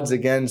pods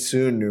again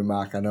soon,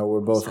 Numac. I know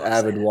we're both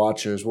avid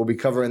watchers. We'll be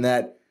covering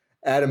that.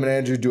 Adam and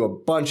Andrew do a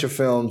bunch of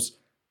films.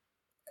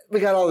 We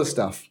got all this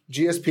stuff.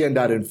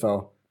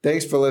 gspn.info.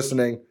 Thanks for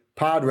listening.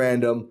 Pod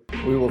Random.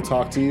 We will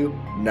talk to you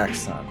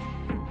next time.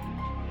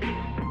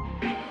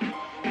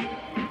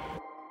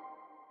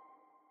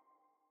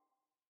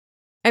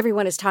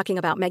 Everyone is talking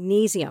about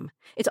magnesium.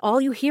 It's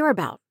all you hear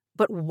about.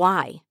 But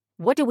why?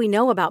 What do we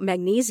know about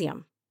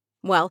magnesium?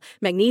 Well,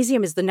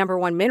 magnesium is the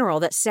 #1 mineral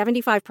that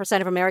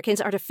 75% of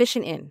Americans are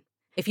deficient in.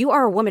 If you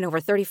are a woman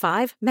over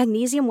 35,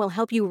 magnesium will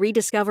help you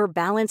rediscover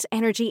balance,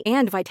 energy,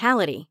 and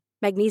vitality.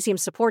 Magnesium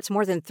supports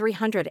more than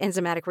 300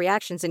 enzymatic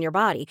reactions in your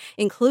body,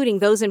 including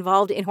those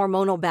involved in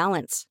hormonal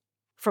balance.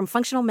 From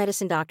functional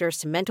medicine doctors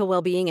to mental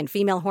well-being and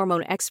female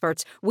hormone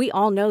experts, we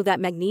all know that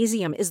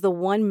magnesium is the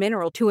one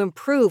mineral to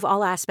improve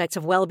all aspects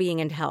of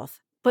well-being and health.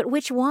 But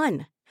which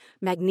one?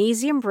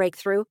 Magnesium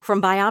Breakthrough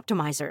from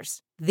Bioptimizers,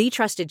 the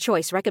trusted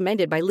choice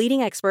recommended by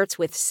leading experts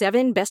with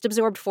 7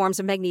 best-absorbed forms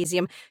of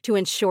magnesium to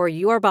ensure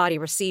your body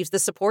receives the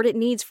support it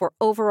needs for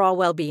overall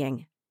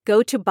well-being.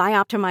 Go to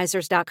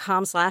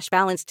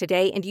bioptimizers.com/balance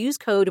today and use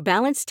code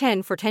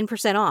BALANCE10 for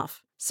 10%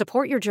 off.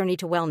 Support your journey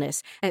to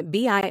wellness at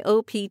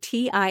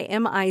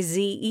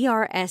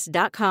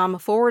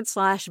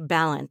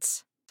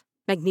BIOPTIMIZERS.com/balance.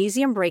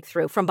 Magnesium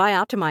Breakthrough from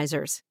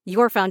Bioptimizers,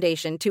 your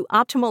foundation to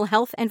optimal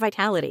health and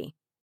vitality.